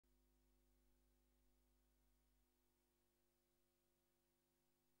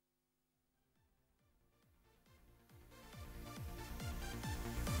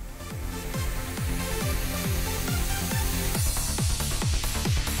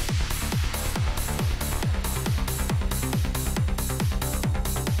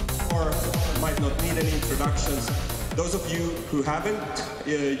might not need any introductions. Those of you who haven't,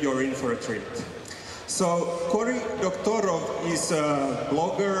 you're in for a treat. So, Cory Doctorow is a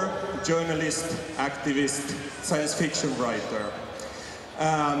blogger, journalist, activist, science fiction writer.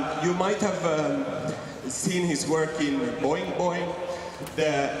 You might have seen his work in Boing Boing,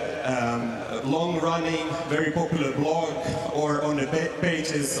 the long-running, very popular blog, or on the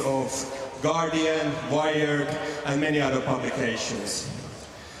pages of Guardian, Wired, and many other publications.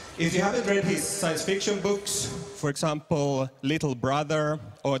 If you haven't read his science fiction books, for example, Little Brother,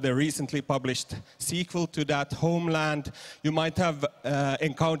 or the recently published sequel to that, Homeland, you might have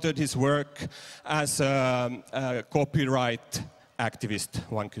encountered his work as a copyright activist,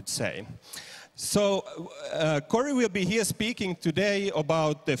 one could say. So, Cory will be here speaking today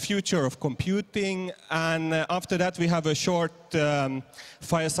about the future of computing, and after that we have a short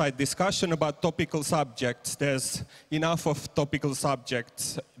fireside discussion about topical subjects. There's enough of topical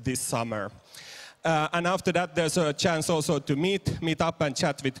subjects this summer. And after that there's a chance also to meet up and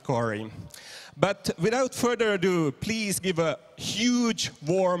chat with Cory. But without further ado, please give a huge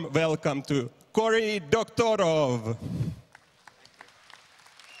warm welcome to Cory Doctorow.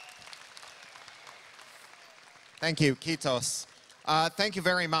 Thank you, Kitos. Thank you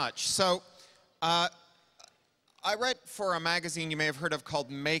very much. So, I write for a magazine you may have heard of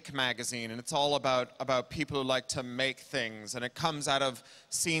called Make Magazine, and it's all about people who like to make things. And it comes out of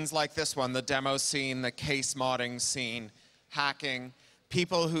scenes like this one, the demo scene, the case modding scene, hacking.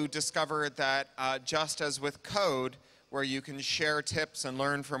 People who discovered that just as with code, where you can share tips and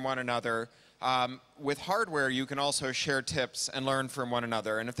learn from one another, with hardware you can also share tips and learn from one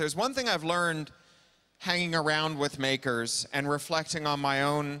another. And if there's one thing I've learned hanging around with makers and reflecting on my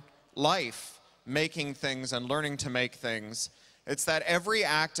own life, making things and learning to make things, it's that every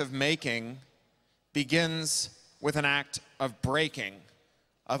act of making begins with an act of breaking,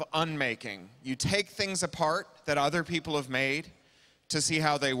 of unmaking. You take things apart that other people have made to see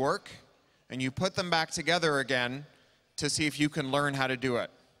how they work, and you put them back together again to see if you can learn how to do it.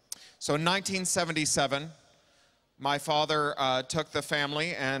 So in 1977, my father took the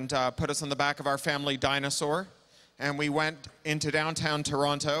family and put us on the back of our family dinosaur, and we went into downtown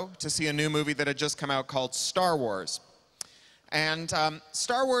Toronto to see a new movie that had just come out called Star Wars. And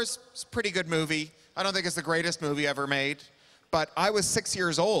Star Wars is a pretty good movie. I don't think it's the greatest movie ever made, but I was 6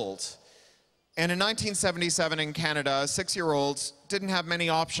 years old. And in 1977 in Canada, 6-year-olds didn't have many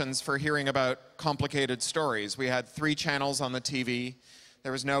options for hearing about complicated stories. We had 3 channels on the TV.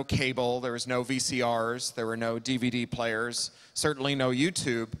 There was no cable, there was no VCRs, there were no DVD players, certainly no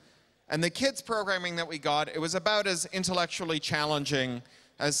YouTube. And the kids programming that we got, it was about as intellectually challenging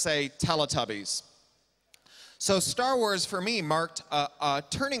as, say, Teletubbies. So Star Wars for me marked a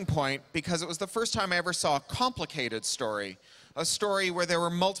turning point because it was the first time I ever saw a complicated story. A story where there were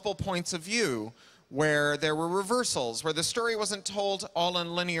multiple points of view, where there were reversals, where the story wasn't told all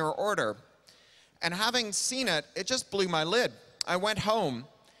in linear order. And having seen it, it just blew my lid. I went home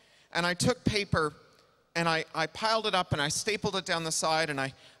and I took paper and I piled it up and I stapled it down the side and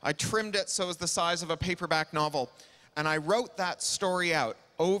I trimmed it so it was the size of a paperback novel. And I wrote that story out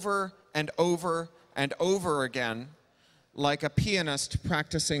over and over and over again like a pianist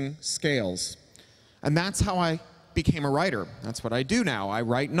practicing scales. And that's how I became a writer. That's what I do now. I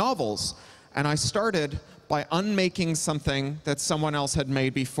write novels. And I started by unmaking something that someone else had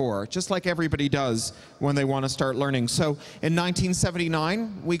made before, just like everybody does when they want to start learning. So in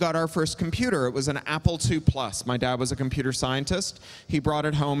 1979, we got our first computer. It was an Apple II Plus. My dad was a computer scientist. He brought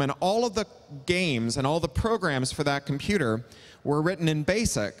it home, and all of the games and all the programs for that computer were written in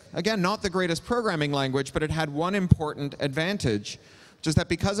BASIC. Again, not the greatest programming language, but it had one important advantage, which is that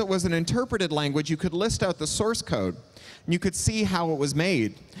because it was an interpreted language, you could list out the source code. And you could see how it was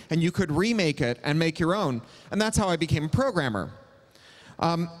made, and you could remake it and make your own. And that's how I became a programmer.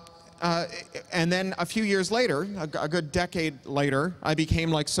 And then a few years later, a good decade later, I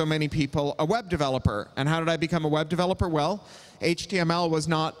became, like so many people, a web developer. And how did I become a web developer? Well, HTML was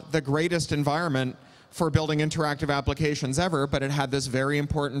not the greatest environment for building interactive applications ever, but it had this very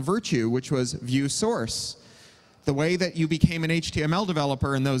important virtue, which was view source. The way that you became an HTML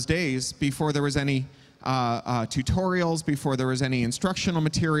developer in those days, before there was any tutorials, before there was any instructional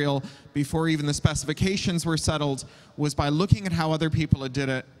material, before even the specifications were settled, was by looking at how other people had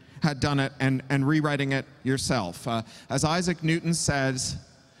done it and rewriting it yourself. As Isaac Newton says,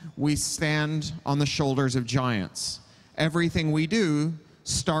 we stand on the shoulders of giants. Everything we do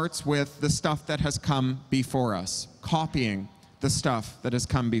starts with the stuff that has come before us, copying the stuff that has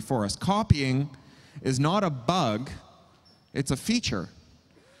come before us. Copying is not a bug, it's a feature.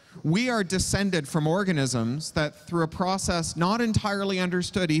 We are descended from organisms that, through a process not entirely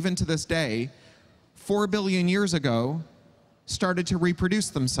understood even to this day, 4 billion years ago, started to reproduce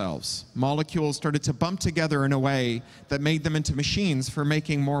themselves. Molecules started to bump together in a way that made them into machines for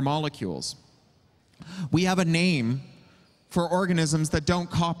making more molecules. We have a name for organisms that don't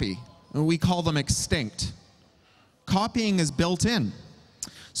copy. We call them extinct. Copying is built in.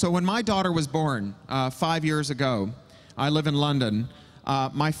 So when my daughter was born 5 years ago, I live in London,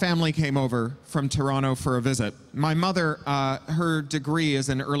 my family came over from Toronto for a visit. My mother, her degree is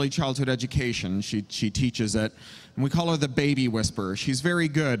in early childhood education. She teaches it, and we call her the baby whisperer. She's very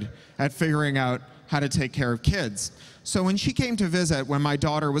good at figuring out how to take care of kids. So when she came to visit, when my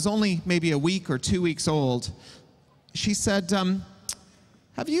daughter was only maybe a week or 2 weeks old, she said,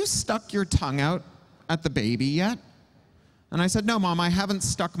 have you stuck your tongue out at the baby yet? And I said, no, Mom, I haven't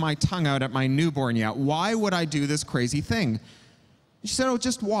stuck my tongue out at my newborn yet. Why would I do this crazy thing? She said, oh,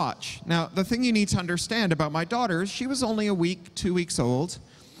 just watch. Now, the thing you need to understand about my daughter is she was only a week, 2 weeks old.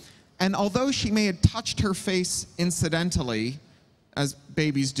 And although she may have touched her face incidentally, as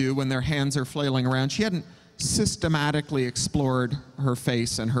babies do when their hands are flailing around, she hadn't systematically explored her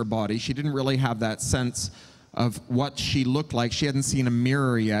face and her body. She didn't really have that sense of what she looked like. She hadn't seen a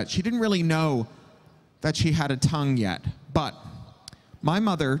mirror yet. She didn't really know that she had a tongue yet. But my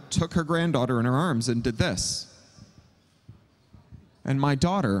mother took her granddaughter in her arms and did this. And my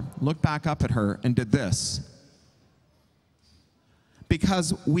daughter looked back up at her and did this.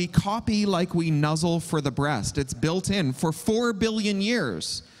 Because we copy like we nuzzle for the breast. It's built in. For 4 billion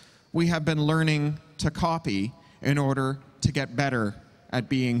years, we have been learning to copy in order to get better at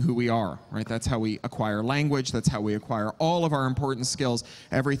being who we are, right? That's how we acquire language. That's how we acquire all of our important skills.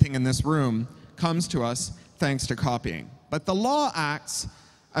 Everything in this room comes to us thanks to copying. But the law acts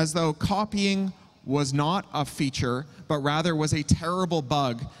as though copying was not a feature, but rather was a terrible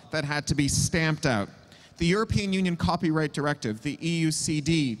bug that had to be stamped out. The European Union Copyright Directive, the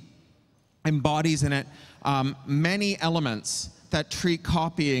EUCD, embodies in it many elements that treat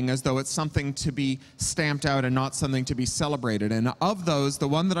copying as though it's something to be stamped out and not something to be celebrated. And of those, the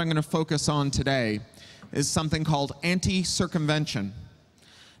one that I'm going to focus on today is something called anti-circumvention.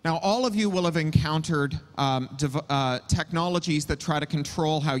 Now, all of you will have encountered technologies that try to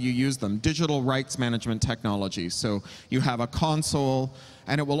control how you use them, digital rights management technologies. So you have a console,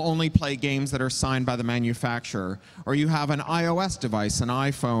 and it will only play games that are signed by the manufacturer. Or you have an iOS device, an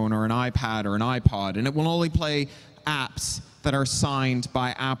iPhone or an iPad or an iPod, and it will only play apps that are signed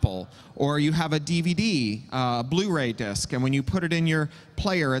by Apple. Or you have a DVD, a Blu-ray disc, and when you put it in your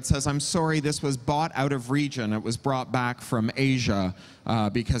player, it says, I'm sorry, this was bought out of region. It was brought back from Asia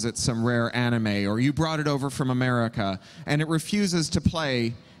because it's some rare anime. Or you brought it over from America, and it refuses to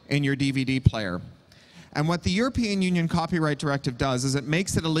play in your DVD player. And what the European Union Copyright Directive does is it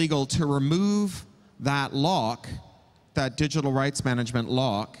makes it illegal to remove that lock, that digital rights management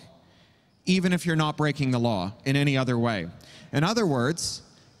lock, even if you're not breaking the law in any other way. In other words,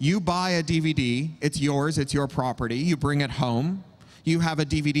 you buy a DVD, it's yours, it's your property, you bring it home, you have a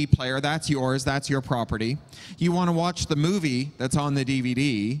DVD player, that's yours, that's your property. You want to watch the movie that's on the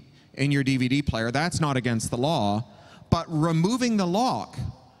DVD in your DVD player, that's not against the law, but removing the lock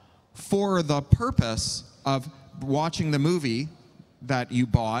for the purpose of watching the movie that you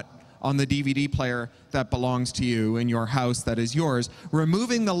bought on the DVD player that belongs to you in your house that is yours,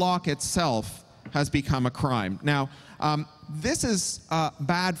 removing the lock itself has become a crime. Now, this is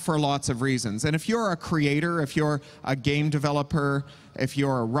bad for lots of reasons. And if you're a creator, if you're a game developer, if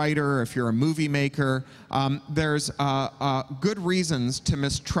you're a writer, if you're a movie maker, there's good reasons to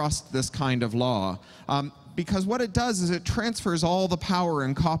mistrust this kind of law. Because what it does is it transfers all the power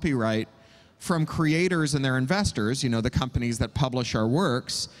and copyright from creators and their investors, you know, the companies that publish our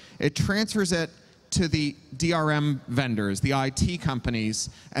works. It transfers it to the DRM vendors, the IT companies,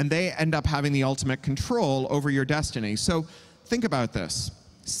 and they end up having the ultimate control over your destiny. So think about this.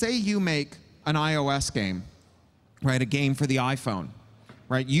 Say you make an iOS game, right, a game for the iPhone,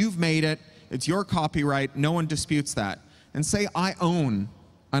 right? You've made it, it's your copyright, no one disputes that. And say I own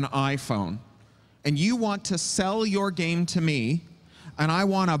an iPhone, and you want to sell your game to me, and I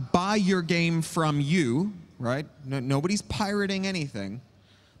want to buy your game from you, right? Nobody's pirating anything.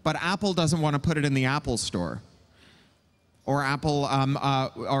 But Apple doesn't want to put it in the Apple Store. Or Apple,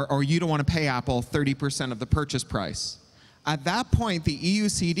 or you don't want to pay Apple 30% of the purchase price. At that point, the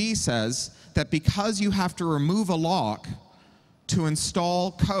EUCD says that because you have to remove a lock to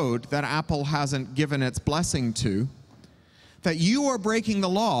install code that Apple hasn't given its blessing to, that you are breaking the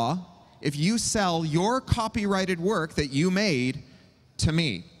law if you sell your copyrighted work that you made to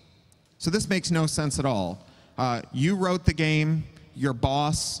me. So this makes no sense at all. You wrote the game. your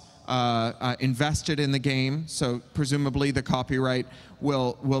boss invested in the game, so presumably the copyright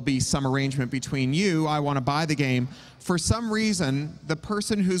will be some arrangement between you. I want to buy the game. For some reason, the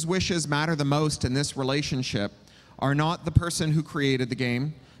person whose wishes matter the most in this relationship are not the person who created the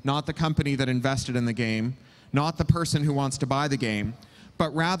game, not the company that invested in the game, not the person who wants to buy the game,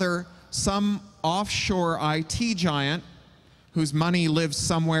 but rather some offshore IT giant whose money lives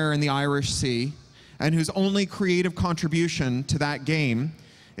somewhere in the Irish Sea and whose only creative contribution to that game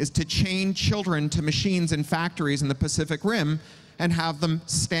is to chain children to machines in factories in the Pacific Rim and have them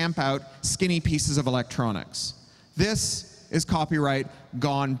stamp out skinny pieces of electronics. This is copyright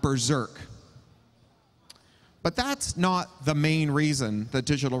gone berserk. But that's not the main reason that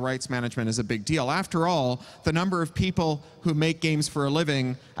digital rights management is a big deal. After all, the number of people who make games for a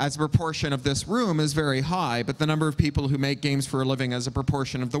living as a proportion of this room is very high, but the number of people who make games for a living as a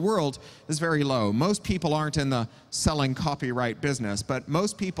proportion of the world is very low. Most people aren't in the selling copyright business, but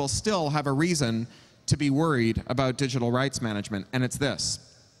most people still have a reason to be worried about digital rights management, and it's this.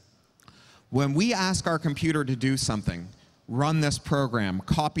 When we ask our computer to do something, run this program,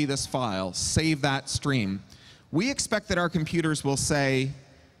 copy this file, save that stream, we expect that our computers will say,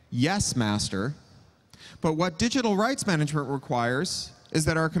 yes, master. But what digital rights management requires is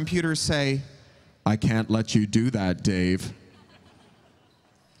that our computers say, I can't let you do that, Dave.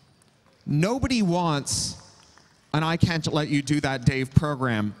 Nobody wants an I can't let you do that, Dave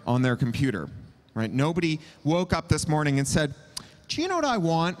program on their computer, right? Nobody woke up this morning and said, do you know what I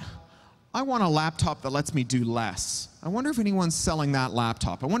want? I want a laptop that lets me do less. I wonder if anyone's selling that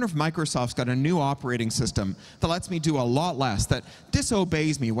laptop. I wonder if Microsoft's got a new operating system that lets me do a lot less, that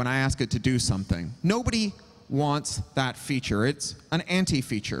disobeys me when I ask it to do something. Nobody wants that feature. It's an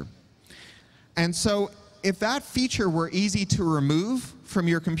anti-feature. And so if that feature were easy to remove from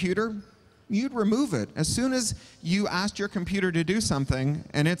your computer, you'd remove it. As soon as you asked your computer to do something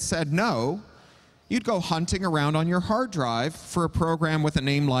and it said no, you'd go hunting around on your hard drive for a program with a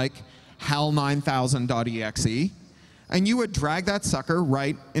name like HAL9000.exe, and you would drag that sucker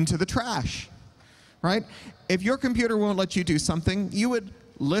right into the trash, right? If your computer won't let you do something, you would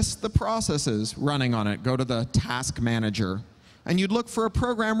list the processes running on it, go to the task manager, and you'd look for a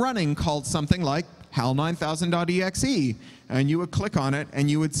program running called something like HAL9000.exe, and you would click on it, and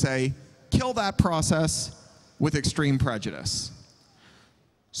you would say, kill that process with extreme prejudice.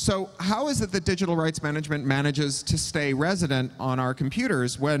 So how is it that digital rights management manages to stay resident on our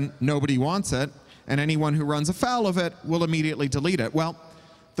computers when nobody wants it, and anyone who runs afoul of it will immediately delete it? Well,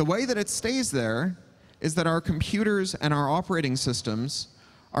 the way that it stays there is that our computers and our operating systems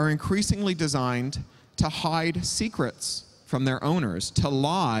are increasingly designed to hide secrets from their owners, to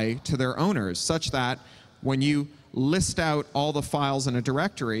lie to their owners, such that when you list out all the files in a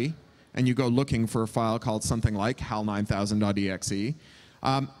directory, and you go looking for a file called something like HAL9000.exe,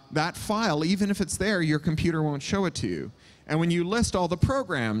 that file, even if it's there, your computer won't show it to you. And when you list all the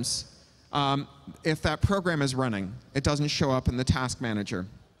programs, if that program is running, it doesn't show up in the task manager.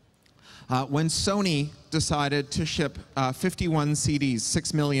 When Sony decided to ship 51 CDs,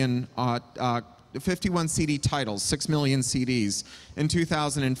 6 million, 51 CD titles, 6 million CDs in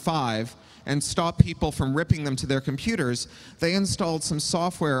 2005, and stop people from ripping them to their computers, they installed some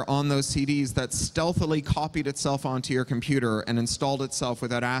software on those CDs that stealthily copied itself onto your computer and installed itself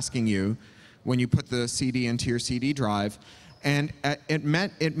without asking you when you put the CD into your CD drive. And it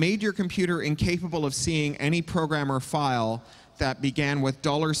made your computer incapable of seeing any program or file that began with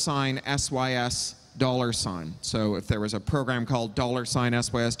 $SYS $. So if there was a program called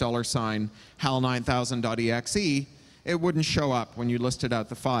 $SYS $HAL9000.exe, it wouldn't show up when you listed out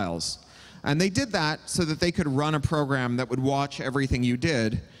the files. And they did that so that they could run a program that would watch everything you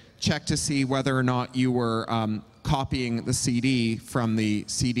did, check to see whether or not you were copying the CD from the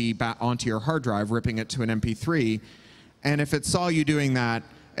CD back onto your hard drive, ripping it to an MP3. And if it saw you doing that,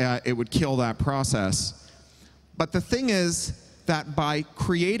 it would kill that process. But the thing is that by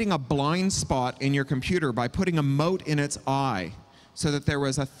creating a blind spot in your computer, by putting a mote in its eye, so that there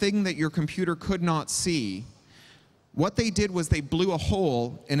was a thing that your computer could not see, what they did was they blew a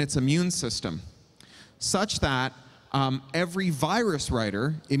hole in its immune system, such that every virus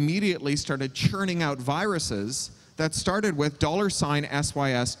writer immediately started churning out viruses that started with $SYS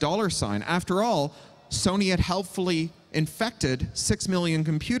 $. After all, Sony had helpfully infected 6 million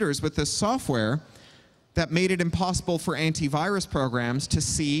computers with this software that made it impossible for antivirus programs to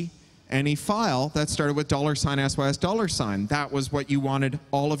see any file that started with $SYS $. That was what you wanted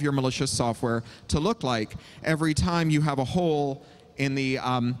all of your malicious software to look like. Every time you have a hole in the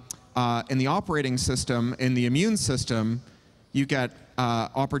operating system, in the immune system, you get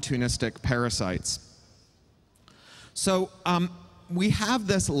opportunistic parasites. So we have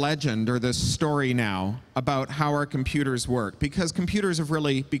this legend or this story now about how our computers work, because computers have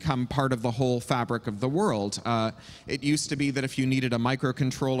really become part of the whole fabric of the world. It used to be that if you needed a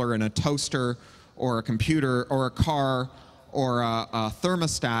microcontroller and a toaster or a computer or a car or a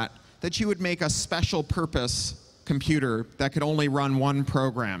thermostat, that you would make a special purpose computer that could only run one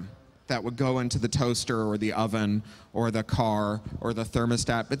program that would go into the toaster or the oven or the car or the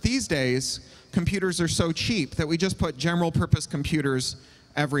thermostat. But these days, computers are so cheap that we just put general purpose computers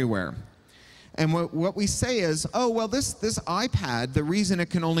everywhere. And what we say is, oh, well, this iPad, the reason it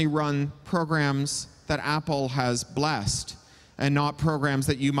can only run programs that Apple has blessed and not programs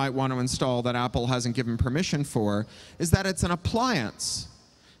that you might want to install that Apple hasn't given permission for, is that it's an appliance.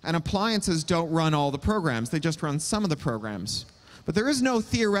 And appliances don't run all the programs, they just run some of the programs. But there is no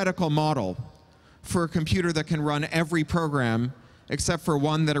theoretical model for a computer that can run every program except for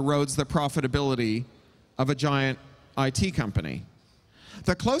one that erodes the profitability of a giant IT company.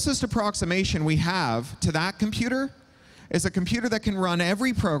 The closest approximation we have to that computer is a computer that can run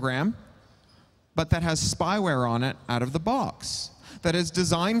every program, but that has spyware on it out of the box, that is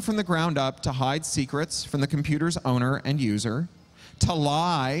designed from the ground up to hide secrets from the computer's owner and user, to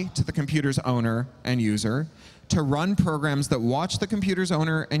lie to the computer's owner and user, to run programs that watch the computer's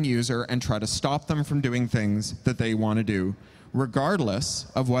owner and user and try to stop them from doing things that they want to do,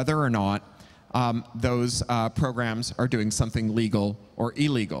 regardless of whether or not those programs are doing something legal or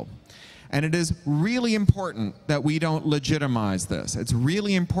illegal. And it is really important that we don't legitimize this. It's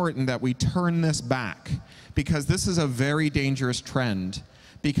really important that we turn this back, because this is a very dangerous trend.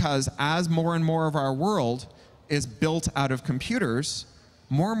 Because as more and more of our world is built out of computers,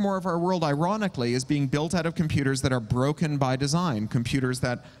 more and more of our world, ironically, is being built out of computers that are broken by design, computers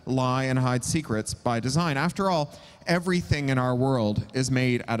that lie and hide secrets by design. After all, everything in our world is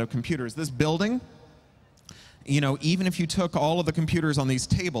made out of computers. This building, you know, even if you took all of the computers on these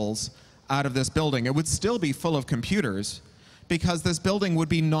tables out of this building, it would still be full of computers, because this building would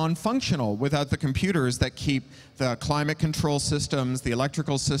be non-functional without the computers that keep the climate control systems, the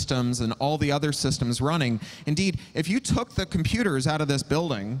electrical systems, and all the other systems running. Indeed, if you took the computers out of this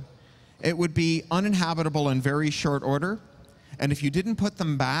building, it would be uninhabitable in very short order. And if you didn't put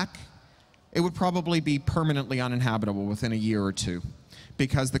them back, it would probably be permanently uninhabitable within a year or two,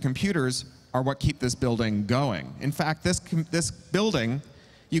 because the computers are what keep this building going. In fact, this building,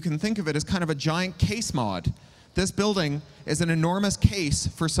 you can think of it as kind of a giant case mod. This building is an enormous case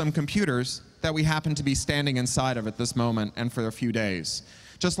for some computers that we happen to be standing inside of at this moment and for a few days.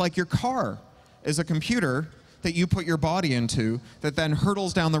 Just like your car is a computer that you put your body into that then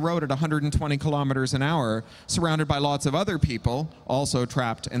hurtles down the road at 120 kilometers an hour, surrounded by lots of other people, also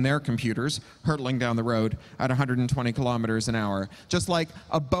trapped in their computers, hurtling down the road at 120 kilometers an hour. Just like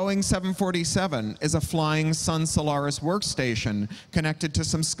a Boeing 747 is a flying Sun Solaris workstation connected to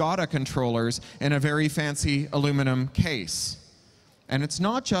some SCADA controllers in a very fancy aluminum case. And it's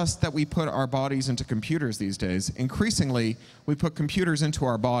not just that we put our bodies into computers these days. Increasingly, we put computers into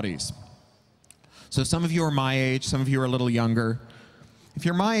our bodies. So some of you are my age, some of you are a little younger. If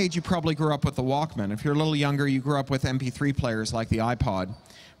you're my age, you probably grew up with the Walkman. If you're a little younger, you grew up with MP3 players like the iPod.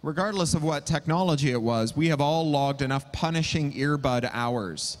 Regardless of what technology it was, we have all logged enough punishing earbud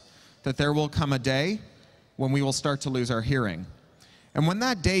hours that there will come a day when we will start to lose our hearing. And when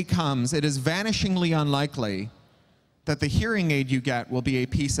that day comes, it is vanishingly unlikely that the hearing aid you get will be a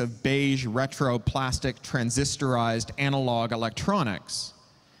piece of beige, retro, plastic, transistorized analog electronics.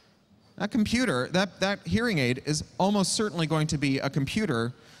 That computer, that hearing aid is almost certainly going to be a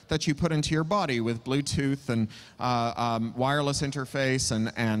computer that you put into your body with Bluetooth and wireless interface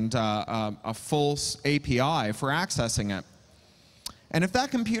and a full API for accessing it. And if that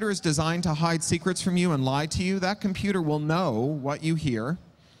computer is designed to hide secrets from you and lie to you, that computer will know what you hear.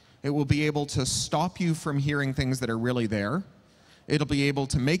 It will be able to stop you from hearing things that are really there. It'll be able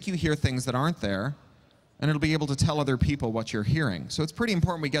to make you hear things that aren't there. And it'll be able to tell other people what you're hearing. So it's pretty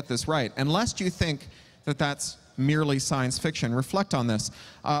important we get this right. And lest you think that that's merely science fiction, reflect on this.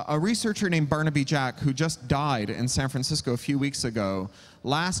 A researcher named Barnaby Jack, who just died in San Francisco a few weeks ago,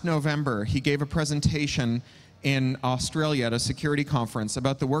 last November, he gave a presentation in Australia at a security conference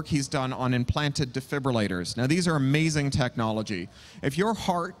about the work he's done on implanted defibrillators. Now, these are amazing technology. If your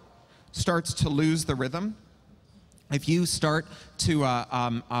heart starts to lose the rhythm, if you start to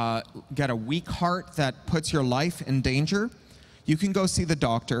get a weak heart that puts your life in danger, you can go see the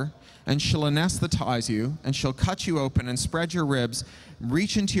doctor, and she'll anesthetize you, and she'll cut you open and spread your ribs,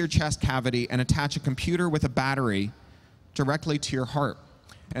 reach into your chest cavity, and attach a computer with a battery directly to your heart.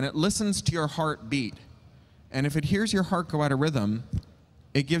 And it listens to your heartbeat. And if it hears your heart go out of rhythm,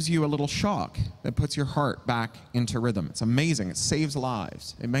 it gives you a little shock that puts your heart back into rhythm. It's amazing. It saves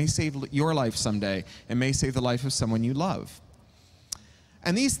lives. It may save your life someday. It may save the life of someone you love.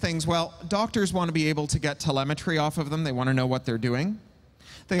 And these things, well, doctors want to be able to get telemetry off of them. They want to know what they're doing.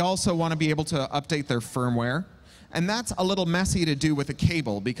 They also want to be able to update their firmware. And that's a little messy to do with a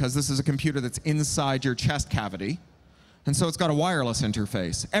cable because this is a computer that's inside your chest cavity. And so it's got a wireless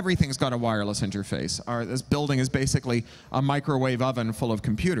interface. Everything's got a wireless interface. This building is basically a microwave oven full of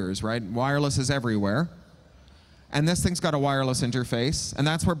computers, right? Wireless is everywhere. And this thing's got a wireless interface. And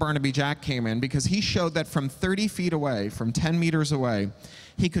that's where Barnaby Jack came in, because he showed that from 30 feet away, from 10 meters away,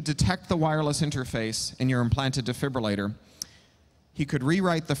 he could detect the wireless interface in your implanted defibrillator. He could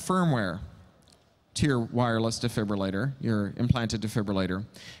rewrite the firmware to your wireless defibrillator, your implanted defibrillator.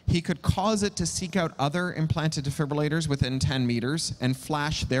 He could cause it to seek out other implanted defibrillators within 10 meters and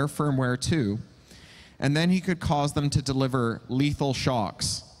flash their firmware too. And then he could cause them to deliver lethal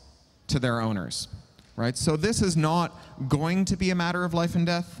shocks to their owners, right? So this is not going to be a matter of life and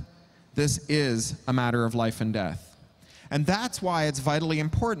death. This is a matter of life and death. And that's why it's vitally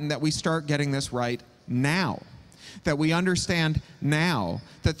important that we start getting this right now. That we understand now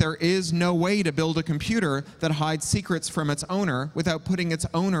that there is no way to build a computer that hides secrets from its owner without putting its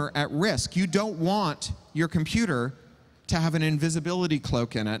owner at risk. You don't want your computer to have an invisibility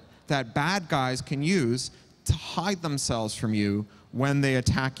cloak in it that bad guys can use to hide themselves from you when they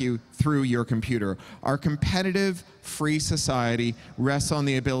attack you through your computer. Our competitive, free society rests on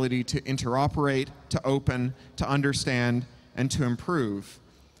the ability to interoperate, to open, to understand, and to improve.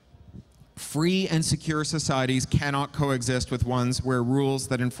 Free and secure societies cannot coexist with ones where rules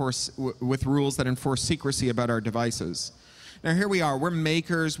that enforce secrecy about our devices. Now here we are, we're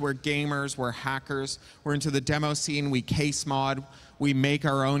makers, we're gamers, we're hackers, we're into the demo scene, we case mod, we make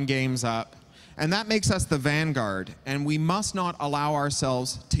our own games up. And that makes us the vanguard, and we must not allow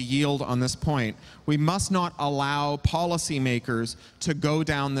ourselves to yield on this point. We must not allow policymakers to go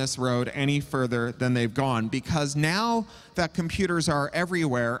down this road any further than they've gone, because now that computers are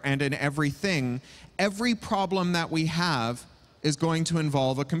everywhere and in everything, every problem that we have is going to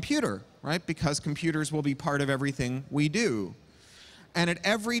involve a computer, right? Because computers will be part of everything we do. And at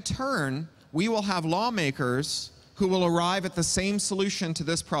every turn, we will have lawmakers who will arrive at the same solution to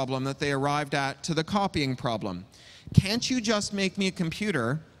this problem that they arrived at to the copying problem. Can't you just make me a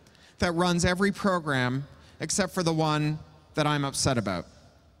computer that runs every program except for the one that I'm upset about?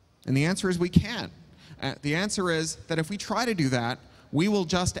 And the answer is we can't. The answer is that if we try to do that, we will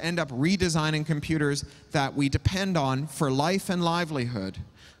just end up redesigning computers that we depend on for life and livelihood.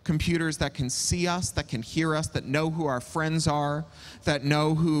 Computers that can see us, that can hear us, that know who our friends are, that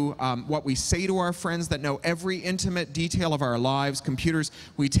know what we say to our friends, that know every intimate detail of our lives, computers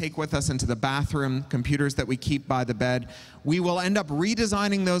we take with us into the bathroom, computers that we keep by the bed. We will end up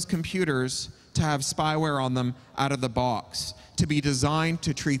redesigning those computers to have spyware on them out of the box, to be designed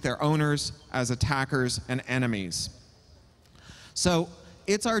to treat their owners as attackers and enemies. So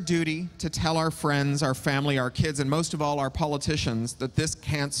it's our duty to tell our friends, our family, our kids, and most of all our politicians that this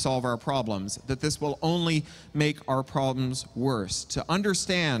can't solve our problems, that this will only make our problems worse. To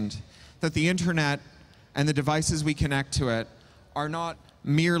understand that the internet and the devices we connect to it are not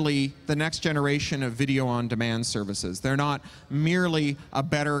merely the next generation of video-on-demand services. They're not merely a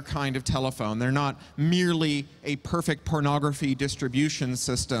better kind of telephone. They're not merely a perfect pornography distribution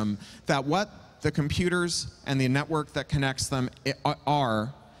system. That what the computers and the network that connects them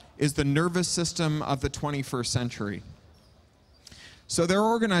is the nervous system of the 21st century. So there are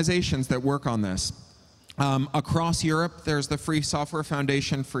organizations that work on this. Across Europe, there's the Free Software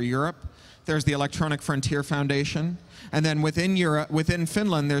Foundation for Europe. There's the Electronic Frontier Foundation. And then within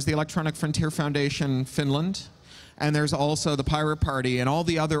Finland, there's the Electronic Frontier Foundation Finland. And there's also the Pirate Party and all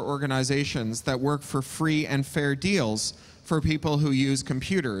the other organizations that work for free and fair deals for people who use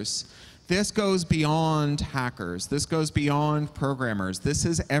computers. This goes beyond hackers. This goes beyond programmers. This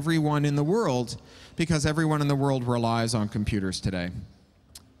is everyone in the world, because everyone in the world relies on computers today.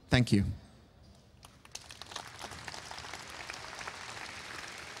 Thank you.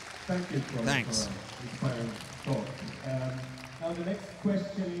 Thank you, Cory, Thanks. for inspiring talk. Now the next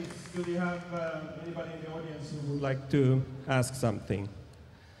question is, do we have anybody in the audience who would like to ask something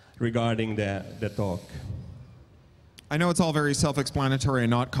regarding the talk? I know it's all very self-explanatory and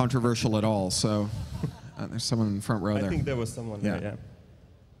not controversial at all, so there's someone in the front row there. I think there was someone there, yeah.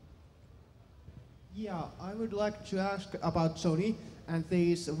 Yeah, I would like to ask about Sony and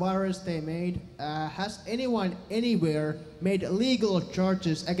this virus they made. Has anyone anywhere made legal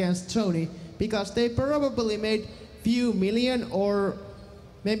charges against Sony? Because they probably made few million or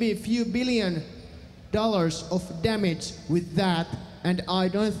maybe a few $billion of damage with that. and I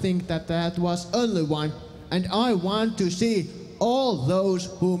don't think that that was only one. And I want to see all those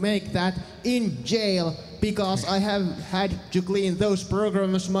who make that in jail, because I have had to clean those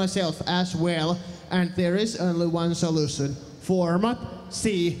programs myself as well. And there is only one solution: format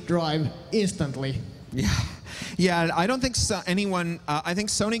C drive instantly. Yeah. Yeah, I don't think anyone, I think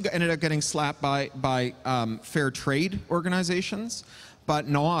Sony ended up getting slapped by fair trade organizations, but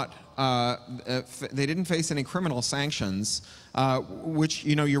not, they didn't face any criminal sanctions, which,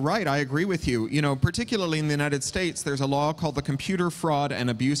 you know, you're right, I agree with you. You know, particularly in the United States, there's a law called the Computer Fraud and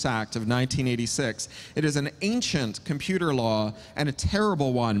Abuse Act of 1986. It is an ancient computer law and a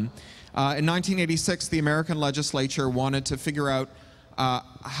terrible one. In 1986, the American legislature wanted to figure out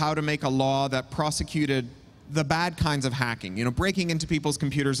how to make a law that prosecuted the bad kinds of hacking, you know, breaking into people's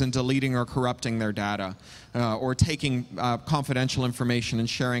computers and deleting or corrupting their data, or taking confidential information and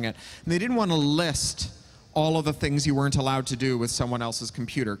sharing it. And they didn't want to list all of the things you weren't allowed to do with someone else's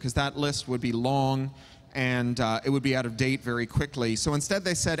computer, because that list would be long and it would be out of date very quickly. So instead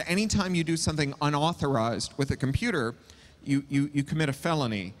they said, anytime you do something unauthorized with a computer, you commit a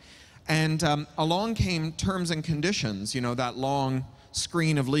felony. And along came terms and conditions, you know, that long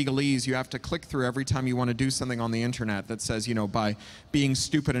screen of legalese you have to click through every time you want to do something on the internet that says, you know, by being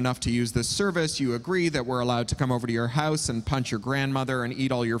stupid enough to use this service, you agree that we're allowed to come over to your house and punch your grandmother and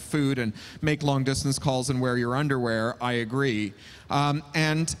eat all your food and make long distance calls and wear your underwear. I agree. What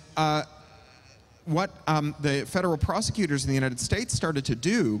the federal prosecutors in the United States started to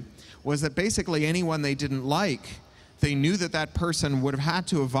do was that basically anyone they didn't like, they knew that that person would have had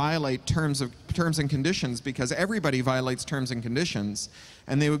to violate terms and conditions, because everybody violates terms and conditions.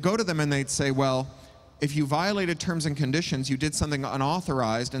 And they would go to them and they'd say, well, if you violated terms and conditions, you did something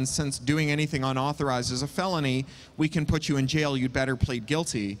unauthorized, and since doing anything unauthorized is a felony, we can put you in jail, you'd better plead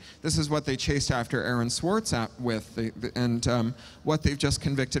guilty. This is what they chased after Aaron Swartz with, and what they've just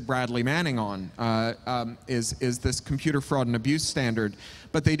convicted Bradley Manning on is this computer fraud and abuse standard.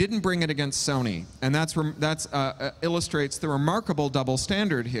 But they didn't bring it against Sony, and that's illustrates the remarkable double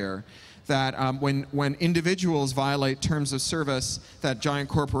standard here. That when individuals violate terms of service that giant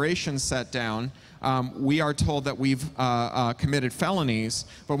corporations set down, we are told that we've committed felonies,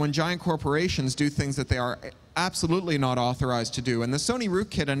 but when giant corporations do things that they are absolutely not authorized to do, and the Sony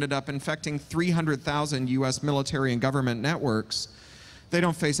rootkit ended up infecting 300,000 US military and government networks, they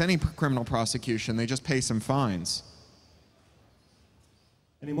don't face any criminal prosecution, they just pay some fines.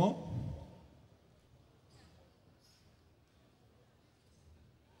 Any more?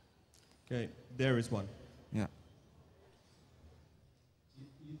 Okay, there is one. Yeah.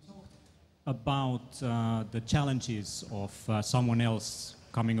 You talked about the challenges of someone else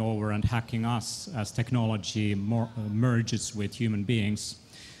coming over and hacking us as technology merges with human beings.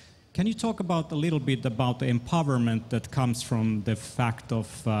 Can you talk about a little bit about the empowerment that comes from the fact of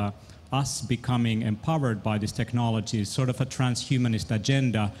us becoming empowered by this technology, sort of a transhumanist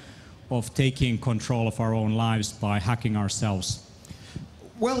agenda of taking control of our own lives by hacking ourselves?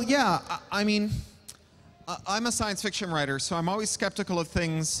 Well, yeah, I mean, I'm a science fiction writer, so I'm always skeptical of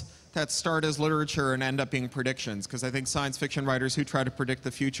things that start as literature and end up being predictions, because I think science fiction writers who try to predict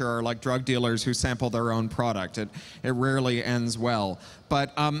the future are like drug dealers who sample their own product. It rarely ends well.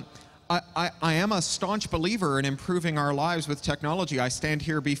 But I am a staunch believer in improving our lives with technology. I stand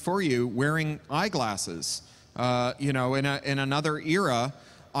here before you wearing eyeglasses. You know, in another era,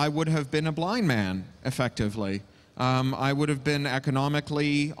 I would have been a blind man, effectively. I would have been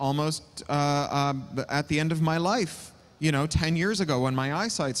economically almost at the end of my life, you know, 10 years ago when my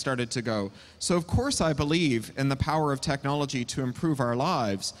eyesight started to go. So of course I believe in the power of technology to improve our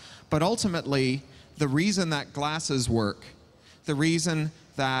lives, but ultimately the reason that glasses work, the reason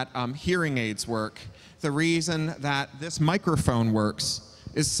that hearing aids work, the reason that this microphone works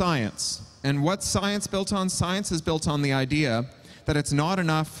is science. And what's science built on? Science is built on the idea that it's not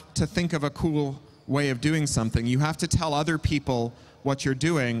enough to think of a cool way of doing something. You have to tell other people what you're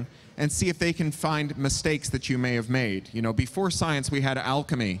doing and see if they can find mistakes that you may have made. You know, before science we had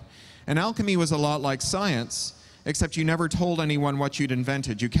alchemy. And alchemy was a lot like science, except you never told anyone what you'd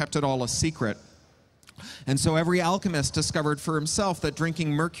invented. You kept it all a secret. And so every alchemist discovered for himself that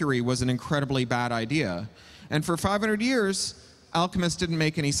drinking mercury was an incredibly bad idea. And for 500 years, alchemists didn't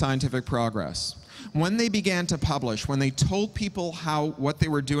make any scientific progress. When they began to publish, when they told people what they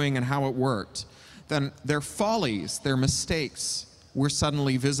were doing and how it worked, then their follies, their mistakes, were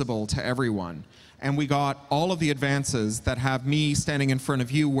suddenly visible to everyone. And we got all of the advances that have me standing in front of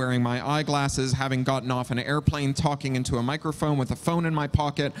you wearing my eyeglasses, having gotten off an airplane, talking into a microphone with a phone in my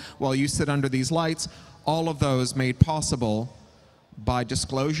pocket while you sit under these lights. All of those made possible by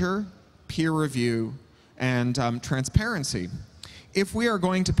disclosure, peer review, and transparency. if we are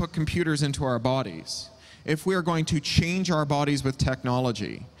going to put computers into our bodies, if we are going to change our bodies with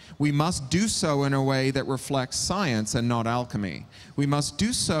technology, we must do so in a way that reflects science and not alchemy. We must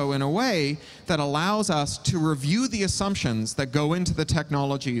do so in a way that allows us to review the assumptions that go into the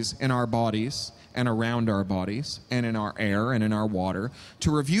technologies in our bodies and around our bodies and in our air and in our water, to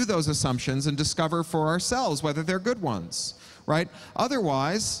review those assumptions and discover for ourselves whether they're good ones, right?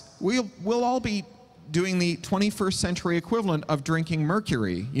 Otherwise, we'll all be doing the 21st century equivalent of drinking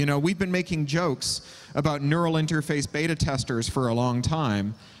mercury. You know, we've been making jokes about neural interface beta testers for a long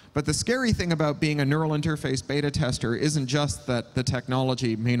time, but the scary thing about being a neural interface beta tester isn't just that the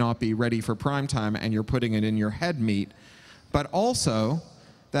technology may not be ready for prime time and you're putting it in your head meat, but also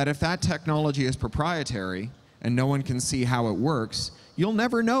that if that technology is proprietary and no one can see how it works, you'll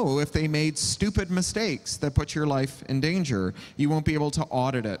never know if they made stupid mistakes that put your life in danger. You won't be able to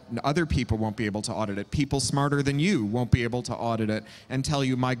audit it. Other people won't be able to audit it. People smarter than you won't be able to audit it and tell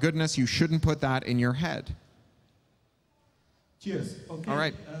you, my goodness, you shouldn't put that in your head. Cheers. Okay. All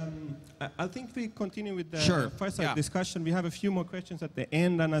right. I think we continue with the fireside Yeah. discussion. We have a few more questions at the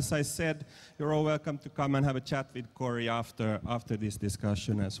end, and as I said, you're all welcome to come and have a chat with Cory after this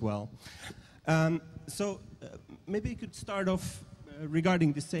discussion as well. Maybe you could start off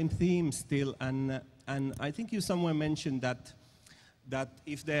regarding the same theme still, and I think you somewhere mentioned that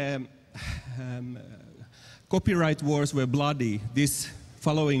if the copyright wars were bloody, this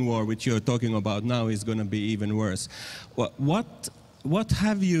following war, which you're talking about now, is going to be even worse. What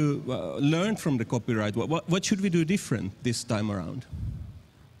have you learned from the copyright? What should we do different this time around?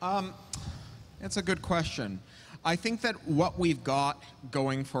 That's a good question. I think that what we've got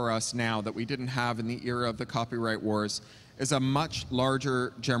going for us now that we didn't have in the era of the copyright wars is a much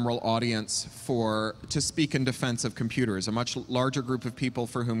larger general audience to speak in defense of computers, a much larger group of people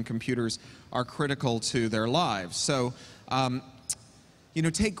for whom computers are critical to their lives. So, you know,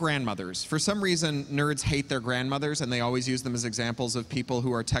 take grandmothers. For some reason, nerds hate their grandmothers, and they always use them as examples of people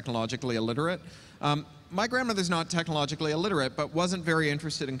who are technologically illiterate. My grandmother's not technologically illiterate, but wasn't very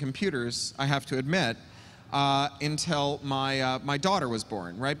interested in computers, I have to admit, until my daughter was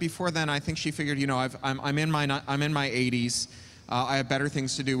born. Right before then, I think she figured, you know, I'm in my 80s. I have better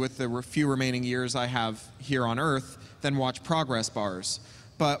things to do with the few remaining years I have here on Earth than watch progress bars.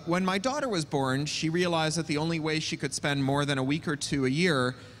 But when my daughter was born, she realized that the only way she could spend more than a week or two a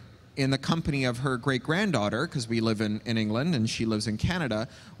year in the company of her great-granddaughter, because we live in England and she lives in Canada,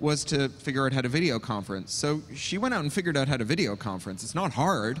 was to figure out how to video conference. So she went out and figured out how to video conference. It's not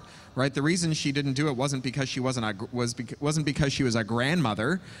hard, right? The reason she didn't do it wasn't because she wasn't because she was a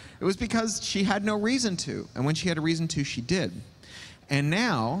grandmother. It was because she had no reason to. And when she had a reason to, she did. And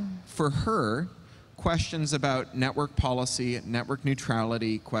now, for her, questions about network policy, network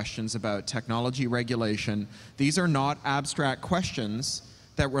neutrality, questions about technology regulation, these are not abstract questions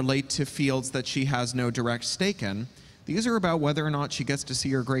that relate to fields that she has no direct stake in. These are about whether or not she gets to see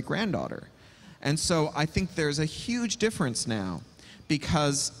her great-granddaughter. And so I think there's a huge difference now,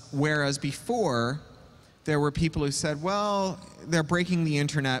 because whereas before there were people who said, well, they're breaking the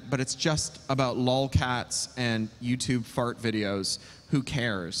internet, but it's just about lolcats and YouTube fart videos, who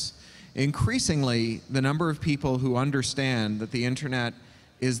cares? Increasingly, the number of people who understand that the internet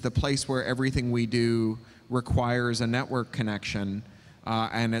is the place where everything we do requires a network connection,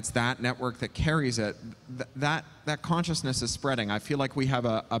 and it's that network that carries it, that consciousness is spreading. I feel like we have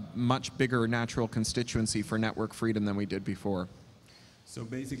a much bigger natural constituency for network freedom than we did before. So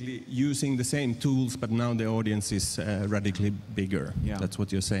basically using the same tools, but now the audience is radically bigger. Yeah. That's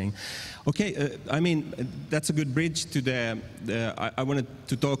what you're saying. Okay, I mean, that's a good bridge to I wanted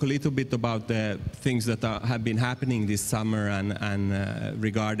to talk a little bit about the things that have been happening this summer and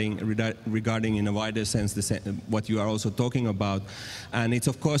regarding in a wider sense what you are also talking about. And it's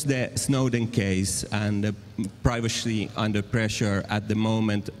of course the Snowden case and the privacy under pressure at the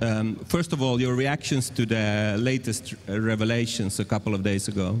moment. First of all, your reactions to the latest revelations a couple of days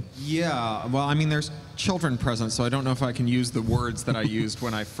ago. Yeah, well, I mean, there's children present, so I don't know if I can use the words that I used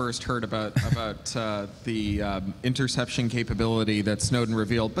when I first heard about the interception capability that Snowden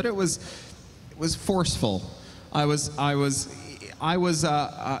revealed, but it was forceful.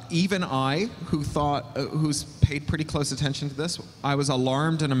 Even I, who's paid pretty close attention to this, I was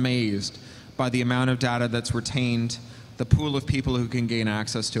alarmed and amazed by the amount of data that's retained, the pool of people who can gain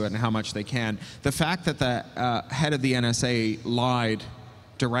access to it, and how much they can. The fact that the head of the NSA lied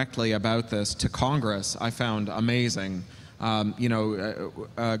directly about this to Congress, I found amazing. You know,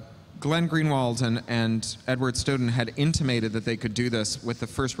 Glenn Greenwald and Edward Snowden had intimated that they could do this with the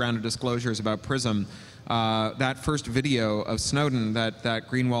first round of disclosures about PRISM. That first video of Snowden that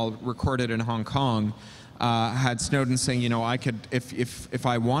Greenwald recorded in Hong Kong had Snowden saying, you know, I could, if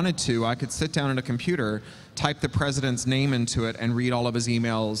I wanted to, I could sit down at a computer, type the president's name into it, and read all of his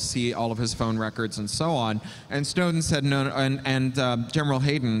emails, see all of his phone records, and so on. And Snowden said no, and General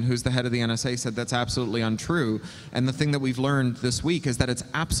Hayden, who's the head of the NSA, said that's absolutely untrue. And the thing that we've learned this week is that it's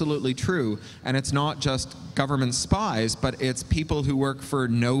absolutely true. And it's not just government spies, but it's people who work for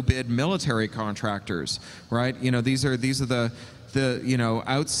no-bid military contractors, right? You know, these are the you know,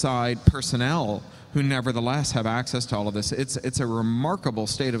 outside personnel who nevertheless have access to all of this. It's a remarkable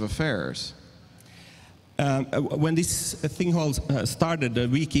state of affairs. When this thing all started, a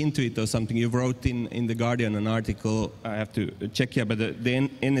week into it or something, you wrote in The Guardian an article, I have to check here, but the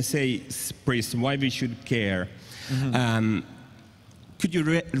NSA prison, why we should care. Mm-hmm. Could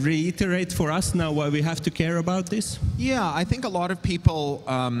you reiterate for us now why we have to care about this? Yeah, I think a lot of people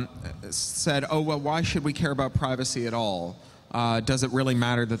said, oh, well, why should we care about privacy at all? Does it really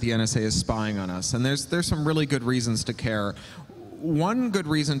matter that the NSA is spying on us? And there's some really good reasons to care. One good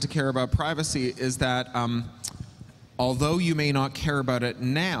reason to care about privacy is that although you may not care about it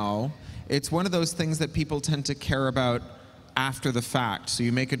now, it's one of those things that people tend to care about after the fact. So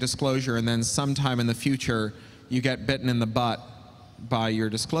you make a disclosure and then sometime in the future you get bitten in the butt by your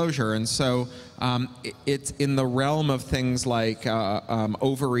disclosure. And so it's in the realm of things like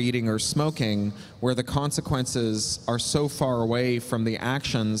overeating or smoking, where the consequences are so far away from the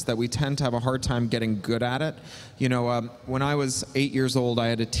actions that we tend to have a hard time getting good at it. You know, when I was 8 years old, I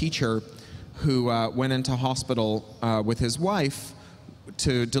had a teacher who went into hospital with his wife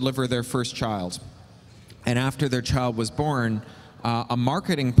to deliver their first child. And after their child was born, a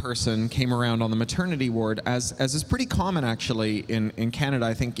marketing person came around on the maternity ward, as is pretty common actually in Canada,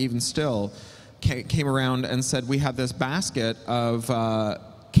 I think even still, came around and said, we have this basket of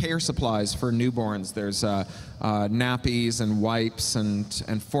care supplies for newborns. There's nappies and wipes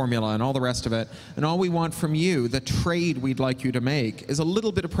and formula and all the rest of it. And all we want from you, the trade we'd like you to make, is a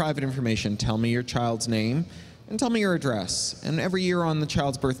little bit of private information. Tell me your child's name and tell me your address. And every year on the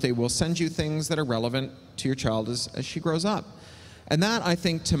child's birthday, we'll send you things that are relevant to your child as she grows up. And that, I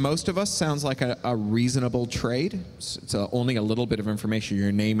think, to most of us sounds like a reasonable trade. It's only a little bit of information,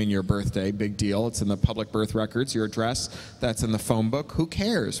 your name and your birthday, big deal. It's in the public birth records, your address, that's in the phone book. Who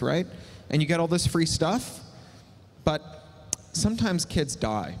cares, right? And you get all this free stuff. But sometimes kids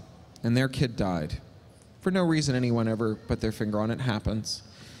die, and their kid died. For no reason anyone ever put their finger on it, happens.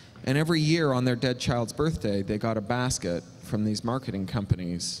 And every year on their dead child's birthday, they got a basket from these marketing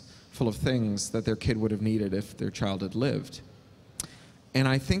companies full of things that their kid would have needed if their child had lived. And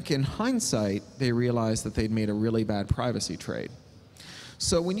I think in hindsight, they realized that they'd made a really bad privacy trade.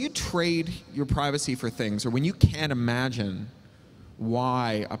 So when you trade your privacy for things, or when you can't imagine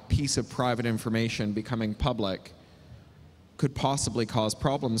why a piece of private information becoming public could possibly cause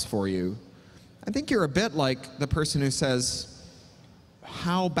problems for you, I think you're a bit like the person who says,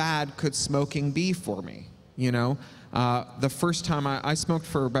 how bad could smoking be for me? You know, the first time I smoked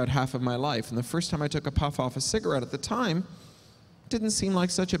for about half of my life, and the first time I took a puff off a cigarette at the time, didn't seem like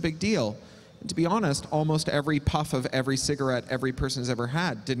such a big deal. And to be honest, almost every puff of every cigarette every person's ever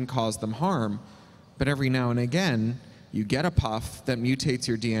had didn't cause them harm. But every now and again, you get a puff that mutates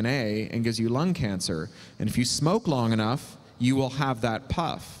your DNA and gives you lung cancer. And if you smoke long enough, you will have that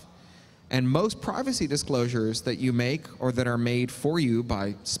puff. And most privacy disclosures that you make or that are made for you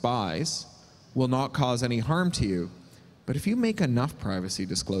by spies will not cause any harm to you. But if you make enough privacy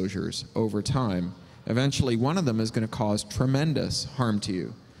disclosures over time, eventually one of them is going to cause tremendous harm to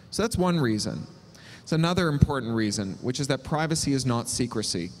you. So that's one reason. It's another important reason, which is that privacy is not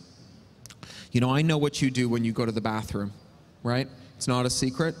secrecy. You know, I know what you do when you go to the bathroom, right? It's not a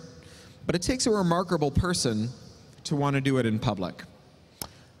secret, but it takes a remarkable person to want to do it in public.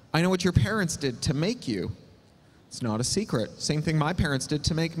 I know what your parents did to make you. It's not a secret. Same thing my parents did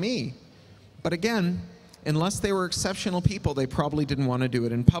to make me. But again, unless they were exceptional people, they probably didn't want to do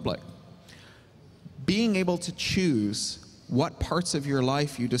it in public. Being able to choose what parts of your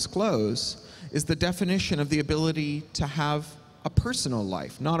life you disclose is the definition of the ability to have a personal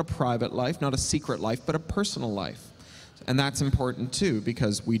life, not a private life, not a secret life, but a personal life. And that's important too,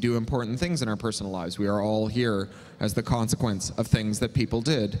 because we do important things in our personal lives. We are all here as the consequence of things that people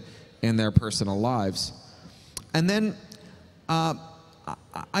did in their personal lives. And then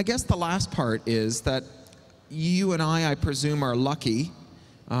I guess the last part is that you and I presume, are lucky.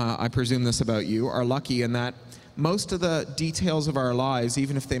 I presume this about you, are lucky in that most of the details of our lives,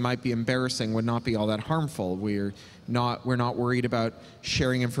 even if they might be embarrassing, would not be all that harmful. We're not worried about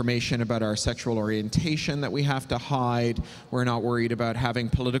sharing information about our sexual orientation that we have to hide. We're not worried about having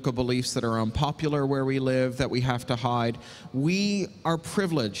political beliefs that are unpopular where we live that we have to hide. We are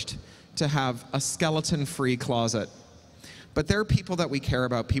privileged to have a skeleton-free closet. But there are people that we care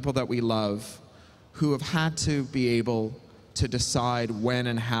about, people that we love, who have had to be able to decide when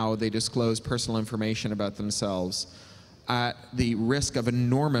and how they disclose personal information about themselves at the risk of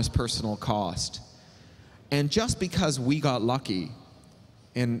enormous personal cost. And just because we got lucky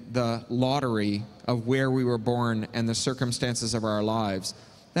in the lottery of where we were born and the circumstances of our lives,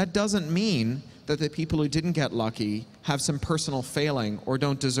 that doesn't mean that the people who didn't get lucky have some personal failing or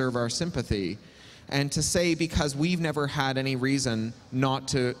don't deserve our sympathy. And to say because we've never had any reason not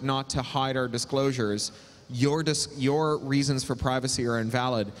to hide our disclosures, your reasons for privacy are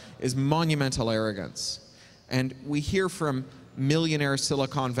invalid is monumental arrogance. And we hear from millionaire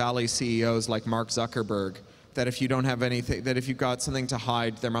Silicon Valley CEOs like Mark Zuckerberg that if you don't have anything, that if you've got something to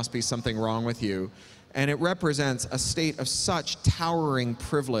hide, there must be something wrong with you. And it represents a state of such towering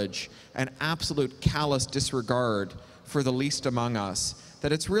privilege and absolute callous disregard for the least among us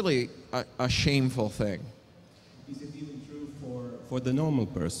that it's really a shameful thing. Is it even true for the normal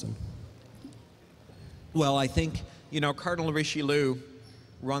person? Well, I think, you know, Cardinal Richelieu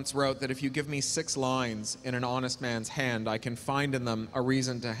once wrote that if you give me 6 lines in an honest man's hand, I can find in them a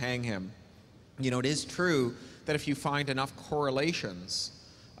reason to hang him. You know, it is true that if you find enough correlations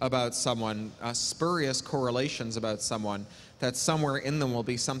about someone, spurious correlations about someone, that somewhere in them will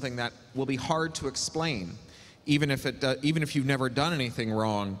be something that will be hard to explain. Even if you've never done anything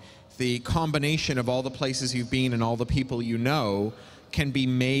wrong, the combination of all the places you've been and all the people you know can be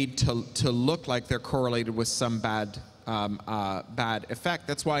made to look like they're correlated with some bad effect.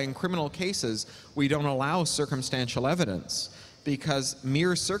 That's why in criminal cases we don't allow circumstantial evidence, because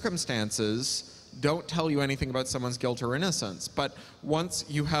mere circumstances don't tell you anything about someone's guilt or innocence. But once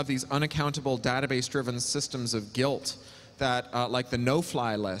you have these unaccountable database-driven systems of guilt that, like the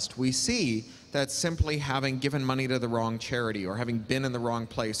no-fly list, we see that simply having given money to the wrong charity or having been in the wrong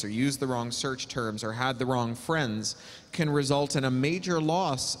place or used the wrong search terms or had the wrong friends can result in a major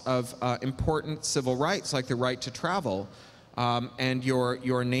loss of important civil rights like the right to travel and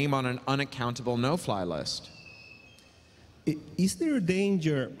your name on an unaccountable no-fly list. Is there a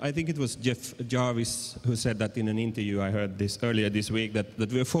danger, I think it was Jeff Jarvis who said that in an interview I heard this earlier this week, that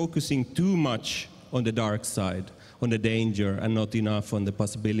we're focusing too much on the dark side, on the danger, and not enough on the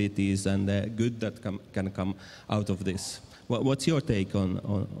possibilities and the good that can come out of this. What's your take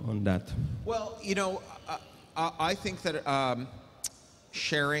on that? Well, you know, I think that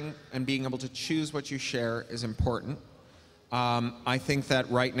sharing and being able to choose what you share is important. I think that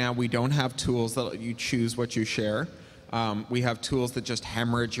right now we don't have tools that let you choose what you share. We have tools that just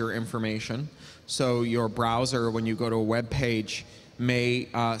hemorrhage your information. So your browser, when you go to a web page, may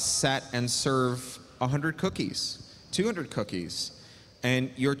set and serve 100 cookies, 200 cookies.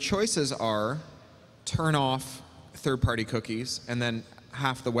 And your choices are turn off third-party cookies and then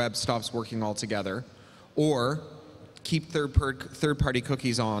half the web stops working altogether, or keep third-party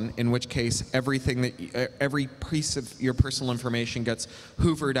cookies on, in which case every piece of your personal information gets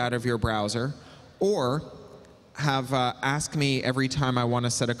hoovered out of your browser, or have ask me every time I want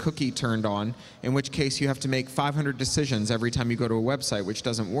to set a cookie turned on, in which case you have to make 500 decisions every time you go to a website, which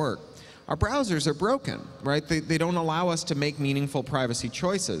doesn't work. Our browsers are broken, right? They don't allow us to make meaningful privacy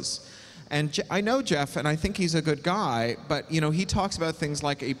choices. And I know Jeff, and I think he's a good guy, but you know, he talks about things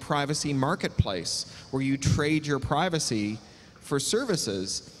like a privacy marketplace, where you trade your privacy for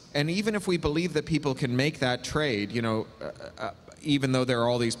services. And even if we believe that people can make that trade, you know, even though there are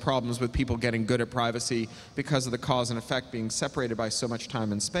all these problems with people getting good at privacy because of the cause and effect being separated by so much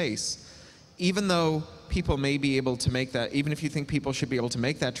time and space, even though people may be able to make that, even if you think people should be able to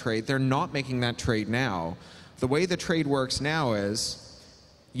make that trade, they're not making that trade now. The way the trade works now is,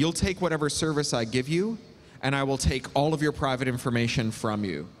 you'll take whatever service I give you, and I will take all of your private information from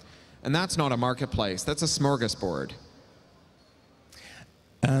you. And that's not a marketplace, that's a smorgasbord.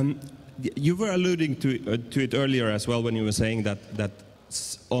 You were alluding to it earlier as well when you were saying that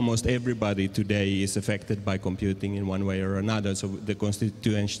almost everybody today is affected by computing in one way or another, so the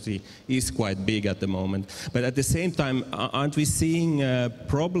constituency is quite big at the moment. But at the same time, aren't we seeing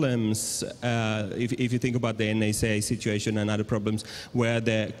problems, if you think about the NSA situation and other problems, where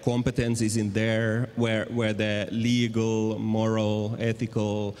the competence isn't there, where the legal, moral,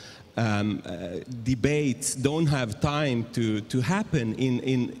 ethical debates don't have time to happen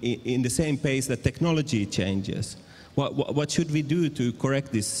in the same pace that technology changes? What should we do to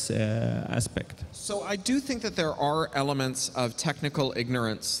correct this aspect? So I do think that there are elements of technical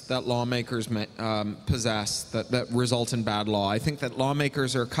ignorance that lawmakers possess that result in bad law. I think that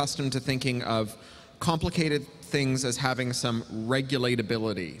lawmakers are accustomed to thinking of complicated things as having some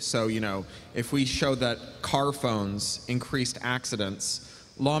regulatability. So, you know, if we show that car phones increased accidents,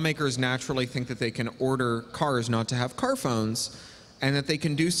 lawmakers naturally think that they can order cars not to have car phones, and that they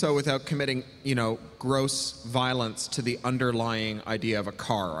can do so without committing, gross violence to the underlying idea of a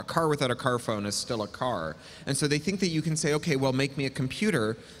car. A car without a car phone is still a car. And so they think that you can say, okay, well, make me a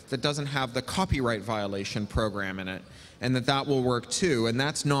computer that doesn't have the copyright violation program in it, and that will work too. And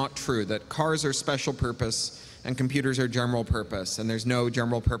that's not true, that cars are special purpose and computers are general purpose, and there's no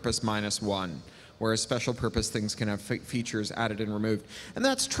general purpose -1, whereas special purpose things can have features added and removed. And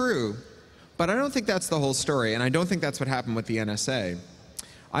that's true. But I don't think that's the whole story, and I don't think that's what happened with the NSA.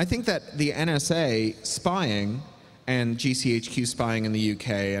 I think that the NSA spying and GCHQ spying in the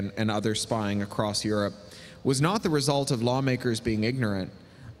UK and other spying across Europe was not the result of lawmakers being ignorant.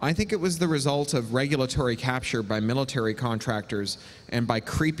 I think it was the result of regulatory capture by military contractors and by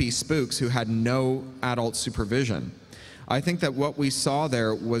creepy spooks who had no adult supervision. I think that what we saw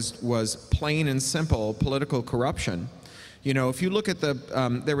there was plain and simple political corruption. If you look at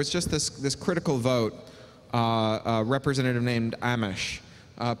there was just this critical vote, a representative named Amish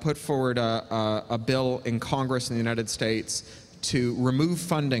put forward a bill in Congress in the United States to remove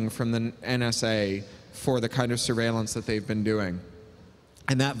funding from the NSA for the kind of surveillance that they've been doing.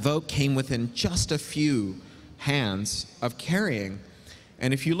 And that vote came within just a few hands of carrying.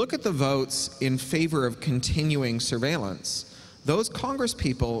 And if you look at the votes in favor of continuing surveillance, those Congress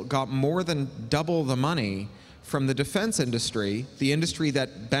people got more than double the money from the defense industry, the industry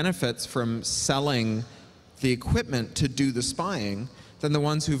that benefits from selling the equipment to do the spying, than the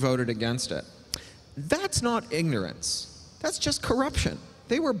ones who voted against it. That's not ignorance. That's just corruption.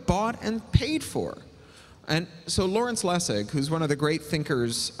 They were bought and paid for. And so Lawrence Lessig, who's one of the great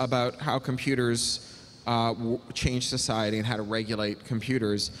thinkers about how computers change society and how to regulate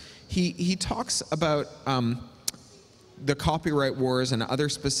computers, he talks about the copyright wars and other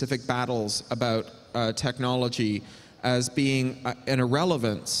specific battles about technology as being an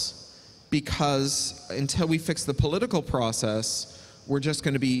irrelevance, because until we fix the political process, we're just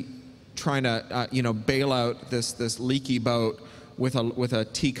going to be trying to bail out this leaky boat with a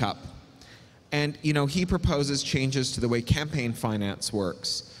teacup. And he proposes changes to the way campaign finance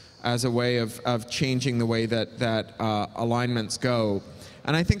works as a way of changing the way that alignments go.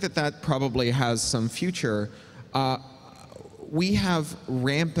 And I think that probably has some future. We have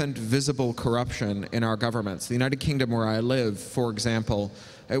rampant visible corruption in our governments. The United Kingdom, where I live, for example,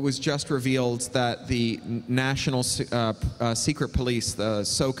 it was just revealed that the National Secret Police, the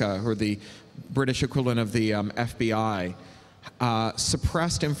SOCA, or the British equivalent of the FBI,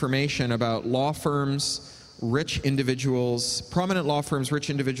 suppressed information about law firms, rich individuals, prominent law firms, rich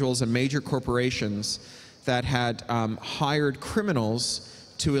individuals, and major corporations that had hired criminals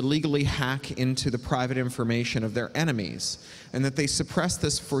to illegally hack into the private information of their enemies, and that they suppressed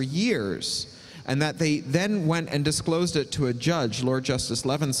this for years, and that they then went and disclosed it to a judge, Lord Justice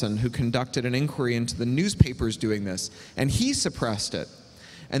Levinson, who conducted an inquiry into the newspapers doing this, and he suppressed it,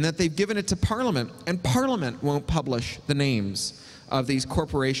 and that they've given it to Parliament, and Parliament won't publish the names of these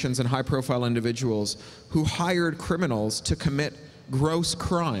corporations and high-profile individuals who hired criminals to commit gross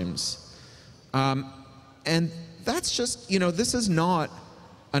crimes. And that's just, this is not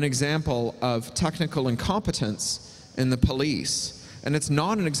an example of technical incompetence in the police, and it's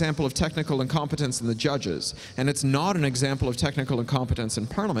not an example of technical incompetence in the judges, and it's not an example of technical incompetence in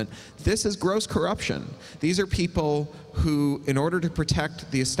Parliament. This is gross corruption. These are people who, in order to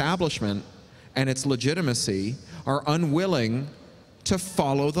protect the establishment and its legitimacy, are unwilling to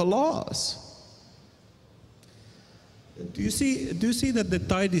follow the laws. Do you see that the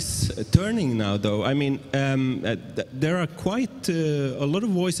tide is turning now, though? I mean, there are quite a lot of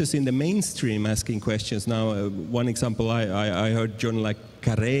voices in the mainstream asking questions now. One example, I heard John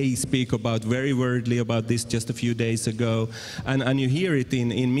Carey speak about very wordly about this just a few days ago, and you hear it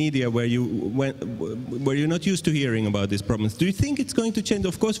in media where you're not used to hearing about these problems. Do you think it's going to change?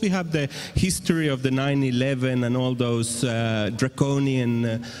 Of course, we have the history of the 9/11 and all those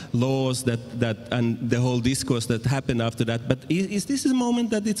draconian laws and the whole discourse that happened after that. But is this a moment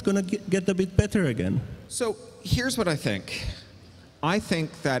that it's going to get a bit better again? So here's what I think. I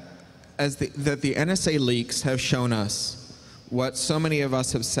think that that the NSA leaks have shown us what so many of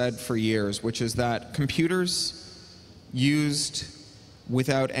us have said for years, which is that computers used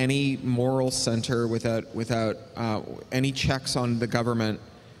without any moral center, without any checks on the government,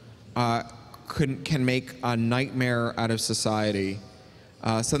 can make a nightmare out of society,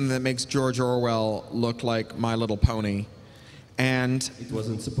 something that makes George Orwell look like My Little Pony. And it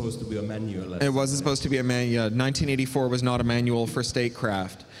wasn't supposed to be a manual. It wasn't supposed to be a manual. 1984 was not a manual for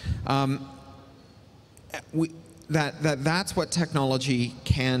statecraft. That's what technology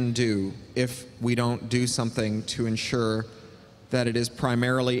can do if we don't do something to ensure that it is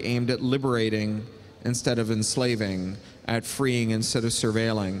primarily aimed at liberating instead of enslaving, at freeing instead of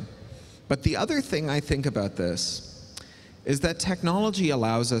surveilling. But the other thing I think about this is that technology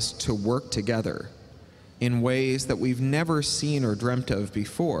allows us to work together in ways that we've never seen or dreamt of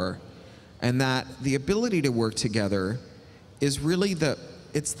before, and that the ability to work together is really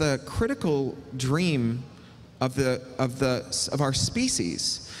it's the critical dream of our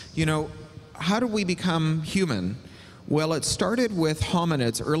species. You know, how do we become human? Well, it started with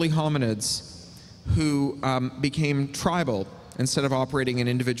hominids, early hominids, who became tribal instead of operating in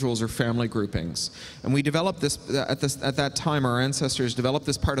individuals or family groupings. And we developed this, at that time, our ancestors developed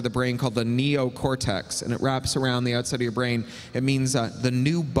this part of the brain called the neocortex, and it wraps around the outside of your brain. It means the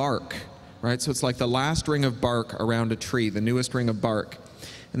new bark, right? So it's like the last ring of bark around a tree, the newest ring of bark.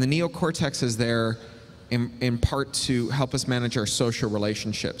 And the neocortex is there in part to help us manage our social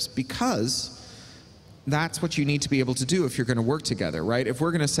relationships, because that's what you need to be able to do if you're going to work together, right? If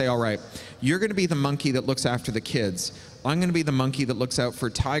we're going to say, all right, you're going to be the monkey that looks after the kids, I'm going to be the monkey that looks out for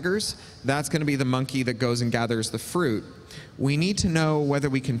tigers, that's going to be the monkey that goes and gathers the fruit. We need to know whether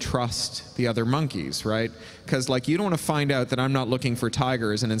we can trust the other monkeys, right? Because, like, you don't want to find out that I'm not looking for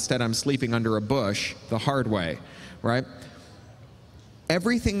tigers and instead I'm sleeping under a bush the hard way, right?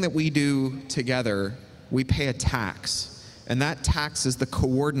 Everything that we do together, we pay a tax, and that tax is the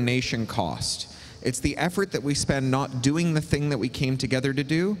coordination cost. It's the effort that we spend not doing the thing that we came together to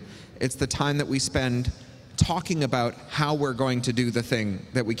do. It's the time that we spend talking about how we're going to do the thing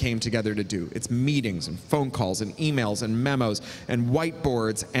that we came together to do. It's meetings and phone calls and emails and memos and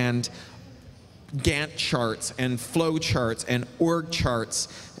whiteboards and Gantt charts and flow charts and org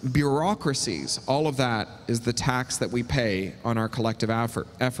charts, bureaucracies. All of that is the tax that we pay on our collective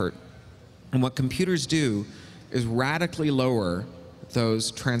effort. And what computers do is radically lower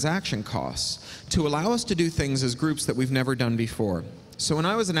those transaction costs to allow us to do things as groups that we've never done before. So when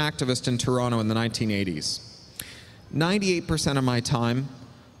I was an activist in Toronto in the 1980s, 98% of my time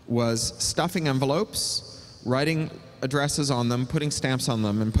was stuffing envelopes, writing addresses on them, putting stamps on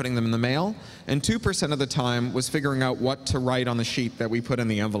them, and putting them in the mail. And 2% of the time was figuring out what to write on the sheet that we put in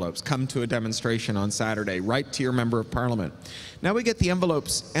the envelopes. Come to a demonstration on Saturday. Write to your member of parliament. Now we get the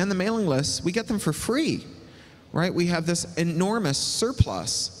envelopes and the mailing lists, we get them for free. Right? We have this enormous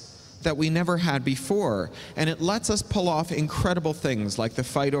surplus that we never had before, and it lets us pull off incredible things like the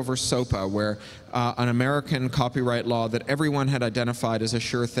fight over SOPA, where an American copyright law that everyone had identified as a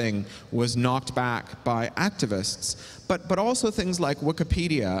sure thing was knocked back by activists. But also things like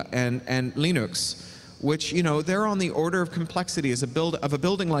Wikipedia and Linux, which, you know, they're on the order of complexity of a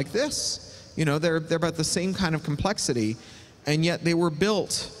building like this. You know, they're about the same kind of complexity, and yet they were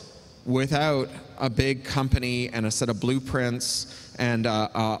built without a big company and a set of blueprints and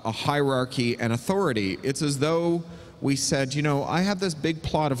a hierarchy and authority. It's as though we said, you know, I have this big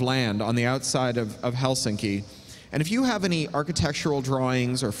plot of land on the outside of Helsinki, and if you have any architectural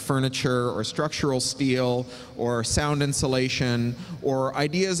drawings or furniture or structural steel or sound insulation or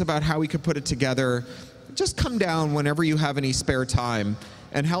ideas about how we could put it together, just come down whenever you have any spare time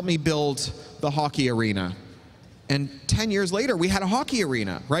and help me build the hockey arena. And 10 years later, we had a hockey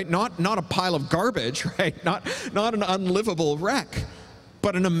arena, right? Not a pile of garbage, right? Not an unlivable wreck,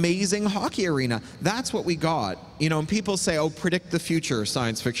 but an amazing hockey arena. That's what we got. You know, and people say, oh, predict the future,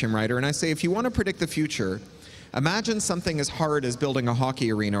 science fiction writer. And I say, if you want to predict the future, imagine something as hard as building a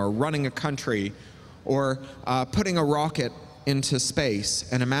hockey arena or running a country or putting a rocket into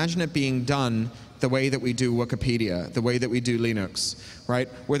space, and imagine it being done the way that we do Wikipedia, the way that we do Linux, right?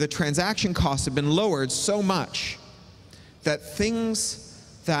 Where the transaction costs have been lowered so much that things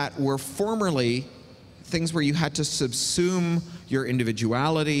that were formerly things where you had to subsume your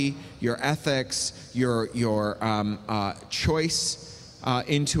individuality, your ethics, your choice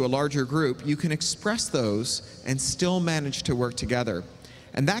into a larger group, you can express those and still manage to work together.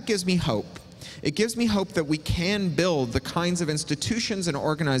 And that gives me hope. It gives me hope that we can build the kinds of institutions and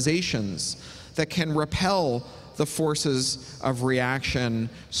organizations that can repel the forces of reaction,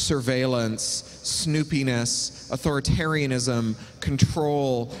 surveillance, snoopiness, authoritarianism,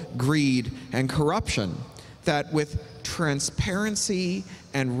 control, greed, and corruption. That with transparency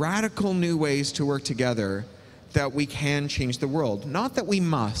and radical new ways to work together, that we can change the world. Not that we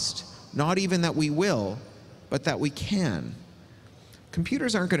must, not even that we will, but that we can.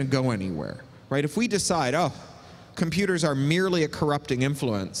 Computers aren't going to go anywhere, right? If we decide, oh, computers are merely a corrupting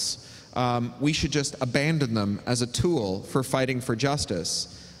influence, we should just abandon them as a tool for fighting for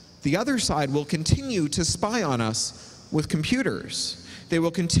justice. The other side will continue to spy on us with computers. They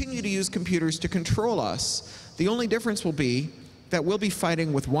will continue to use computers to control us. The only difference will be that we'll be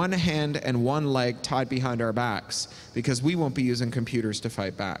fighting with one hand and one leg tied behind our backs because we won't be using computers to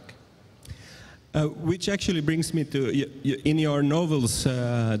fight back. Which actually brings me to, in your novels,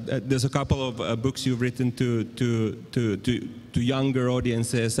 there's a couple of books you've written to younger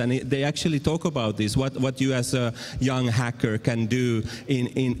audiences, and they actually talk about this, what you as a young hacker can do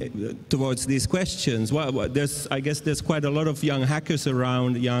towards these questions. I guess there's quite a lot of young hackers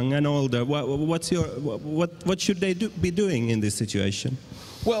around, young and older. What should they be doing in this situation?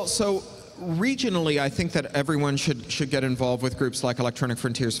 Well, so regionally, I think that everyone should get involved with groups like Electronic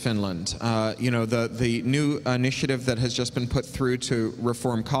Frontiers Finland. You know, the new initiative that has just been put through to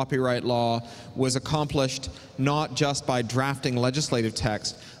reform copyright law was accomplished not just by drafting legislative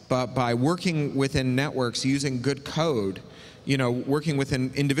text, but by working within networks using good code. You know, working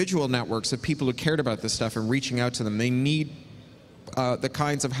within individual networks of people who cared about this stuff and reaching out to them. They need the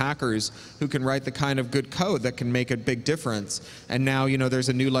kinds of hackers who can write the kind of good code that can make a big difference. And now, you know, there's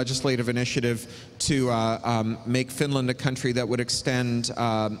a new legislative initiative to make Finland a country that would extend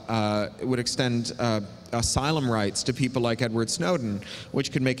asylum rights to people like Edward Snowden,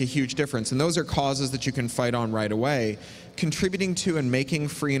 which could make a huge difference. And those are causes that you can fight on right away. Contributing to and making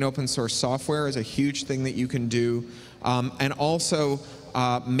free and open source software is a huge thing that you can do. And also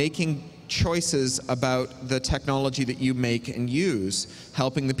making choices about the technology that you make and use,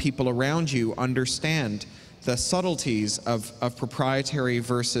 helping the people around you understand the subtleties of proprietary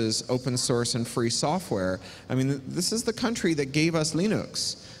versus open source and free software. I mean, this is the country that gave us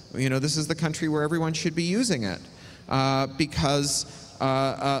Linux. You know, this is the country where everyone should be using it because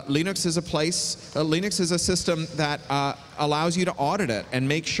Linux is a place, Linux is a system that allows you to audit it and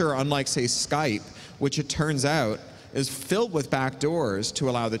make sure, unlike, say, Skype, which it turns out is filled with backdoors to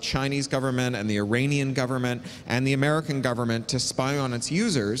allow the Chinese government and the Iranian government and the American government to spy on its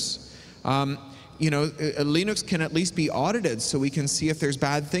users. You know, Linux can at least be audited so we can see if there's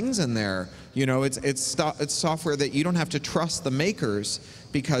bad things in there. You know, it's software that you don't have to trust the makers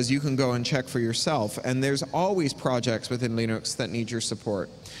because you can go and check for yourself. And there's always projects within Linux that need your support.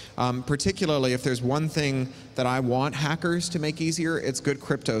 Particularly if there's one thing that I want hackers to make easier, it's good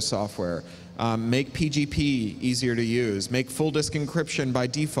crypto software. Make PGP easier to use. Make full disk encryption by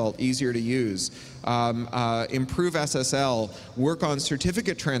default easier to use. Improve SSL. Work on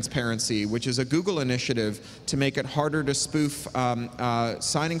certificate transparency, which is a Google initiative to make it harder to spoof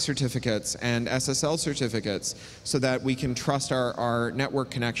signing certificates and SSL certificates so that we can trust our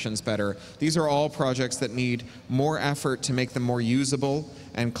network connections better. These are all projects that need more effort to make them more usable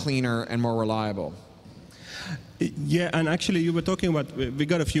and cleaner and more reliable. Yeah, and actually you were talking about, we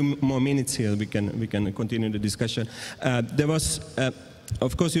got a few more minutes here, we can continue the discussion. There was,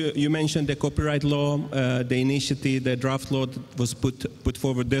 of course, you mentioned the copyright law, the initiative, the draft law that was put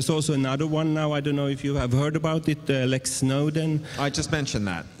forward. There's also another one now, I don't know if you have heard about it, Lex Snowden. I just mentioned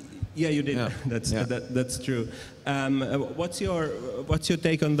that. Yeah, you did. Yeah. That's true. What's your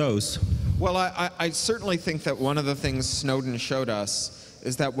take on those? Well, I certainly think that one of the things Snowden showed us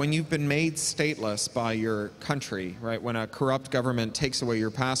is that when you've been made stateless by your country, right, when a corrupt government takes away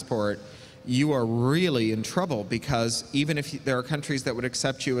your passport, you are really in trouble because even if there are countries that would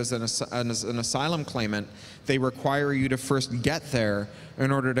accept you as an asylum claimant, they require you to first get there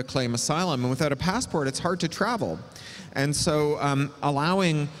in order to claim asylum. And without a passport, it's hard to travel. And so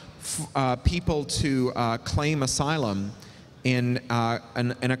allowing people to claim asylum in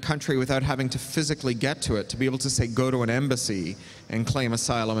a country without having to physically get to it, to be able to say go to an embassy and claim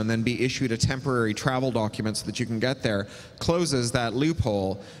asylum and then be issued a temporary travel document so that you can get there, closes that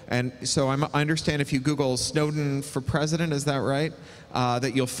loophole. And so I understand if you Google Snowden for president, is that right?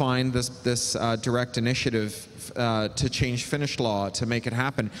 That you'll find this direct initiative to change Finnish law to make it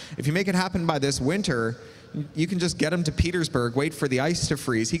happen. If you make it happen by this winter, you can just get him to Petersburg, wait for the ice to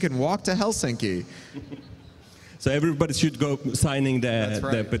freeze. He can walk to Helsinki. So everybody should go signing the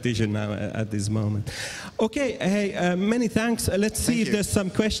right. petition now at this moment. Okay, hey, many thanks. Let's see if there's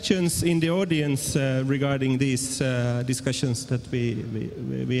some questions in the audience regarding these discussions that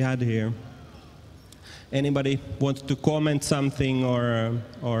we had here. Anybody want to comment something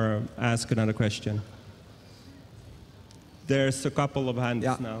or ask another question? There's a couple of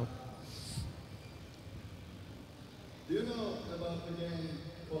hands now. Do you know about the game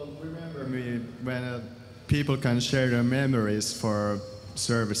called Remember Me, when people can share their memories for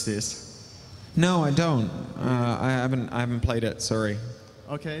services? No, I don't. I haven't played it. Sorry.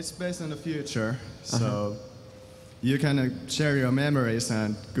 Okay, it's based on the future, so you can share your memories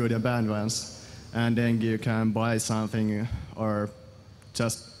and good and bad ones, and then you can buy something or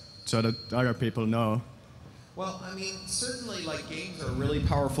just so that other people know. Well, I mean, certainly, like, games are a really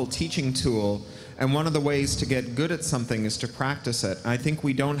powerful teaching tool, and one of the ways to get good at something is to practice it. I think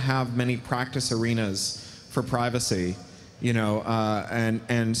we don't have many practice arenas for privacy, you know,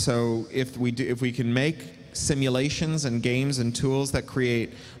 and so if we can make simulations and games and tools that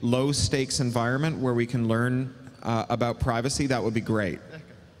create low-stakes environment where we can learn about privacy, that would be great.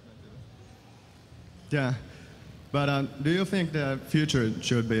 Yeah, but do you think the future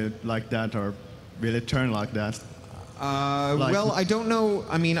should be like that, or will it turn like that? Well, I don't know.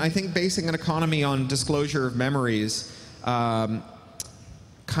 I mean, I think basing an economy on disclosure of memories, kind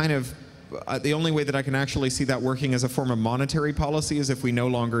of, the only way that I can actually see that working as a form of monetary policy is if we no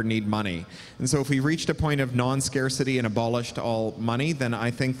longer need money. And so if we reached a point of non-scarcity and abolished all money, then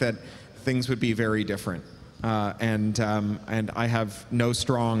I think that things would be very different. And I have no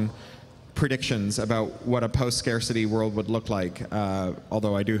strong predictions about what a post-scarcity world would look like,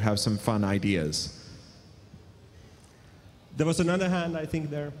 although I do have some fun ideas. There was another hand, I think,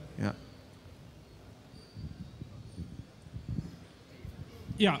 there. Yeah.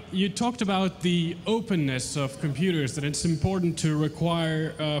 Yeah, you talked about the openness of computers, that it's important to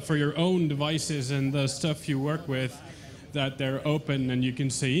require for your own devices and the stuff you work with that they're open and you can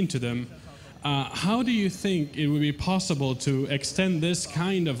see into them. How do you think it would be possible to extend this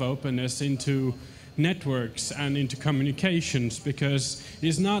kind of openness into networks and into communications? Because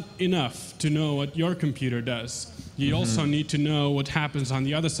it's not enough to know what your computer does. You also need to know what happens on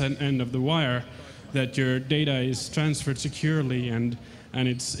the other end of the wire, that your data is transferred securely and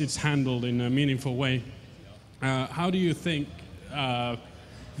it's handled in a meaningful way. How do you think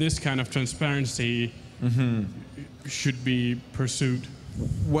this kind of transparency should be pursued?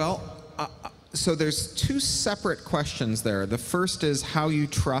 Well, so there's two separate questions there. The first is how you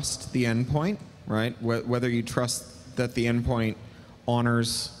trust the endpoint, right? Whether you trust that the endpoint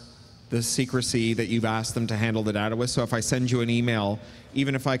honors the secrecy that you've asked them to handle the data with. So if I send you an email,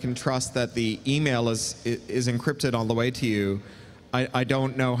 even if I can trust that the email is encrypted all the way to you, I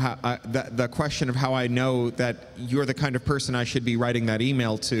don't know how, the question of how I know that you're the kind of person I should be writing that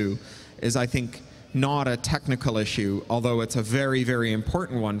email to is, I think, not a technical issue, although it's a very, very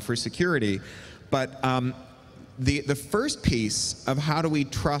important one for security. But the first piece of how do we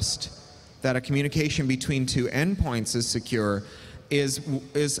trust that a communication between two endpoints is secure is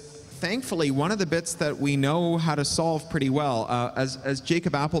thankfully one of the bits that we know how to solve pretty well. As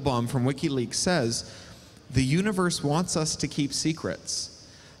Jacob Appelbaum from WikiLeaks says, the universe wants us to keep secrets.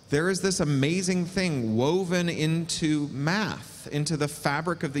 There is this amazing thing woven into math, into the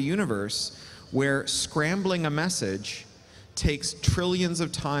fabric of the universe, where scrambling a message takes trillions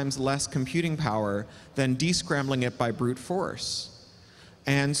of times less computing power than descrambling it by brute force.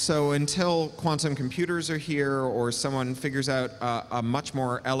 And so until quantum computers are here, or someone figures out a much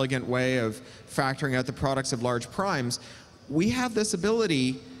more elegant way of factoring out the products of large primes, we have this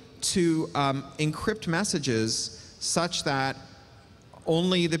ability to encrypt messages such that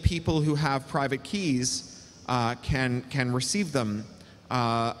only the people who have private keys can receive them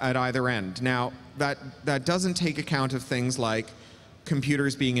at either end. Now, that doesn't take account of things like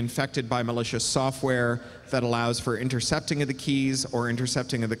computers being infected by malicious software that allows for intercepting of the keys or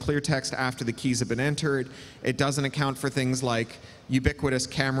intercepting of the clear text after the keys have been entered. It doesn't account for things like ubiquitous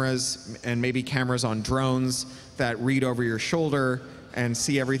cameras and maybe cameras on drones that read over your shoulder and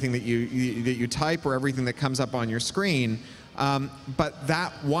see everything that you type or everything that comes up on your screen. But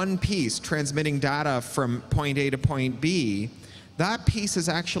that one piece, transmitting data from point A to point B, that piece is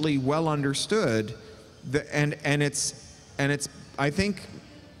actually well understood, and it's I think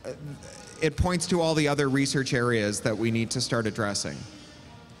it points to all the other research areas that we need to start addressing.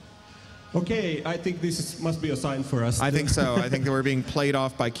 Okay, I think this must be a sign for us. I think so. I think that we're being played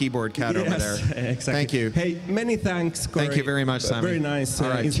off by Keyboard Cat over there. Exactly. Thank you. Hey, many thanks, Cory. Thank you very much, Sami. Very nice, all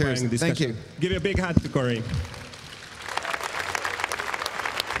right, inspiring cheers. discussion. Thank you. Give you a big hand to Cory.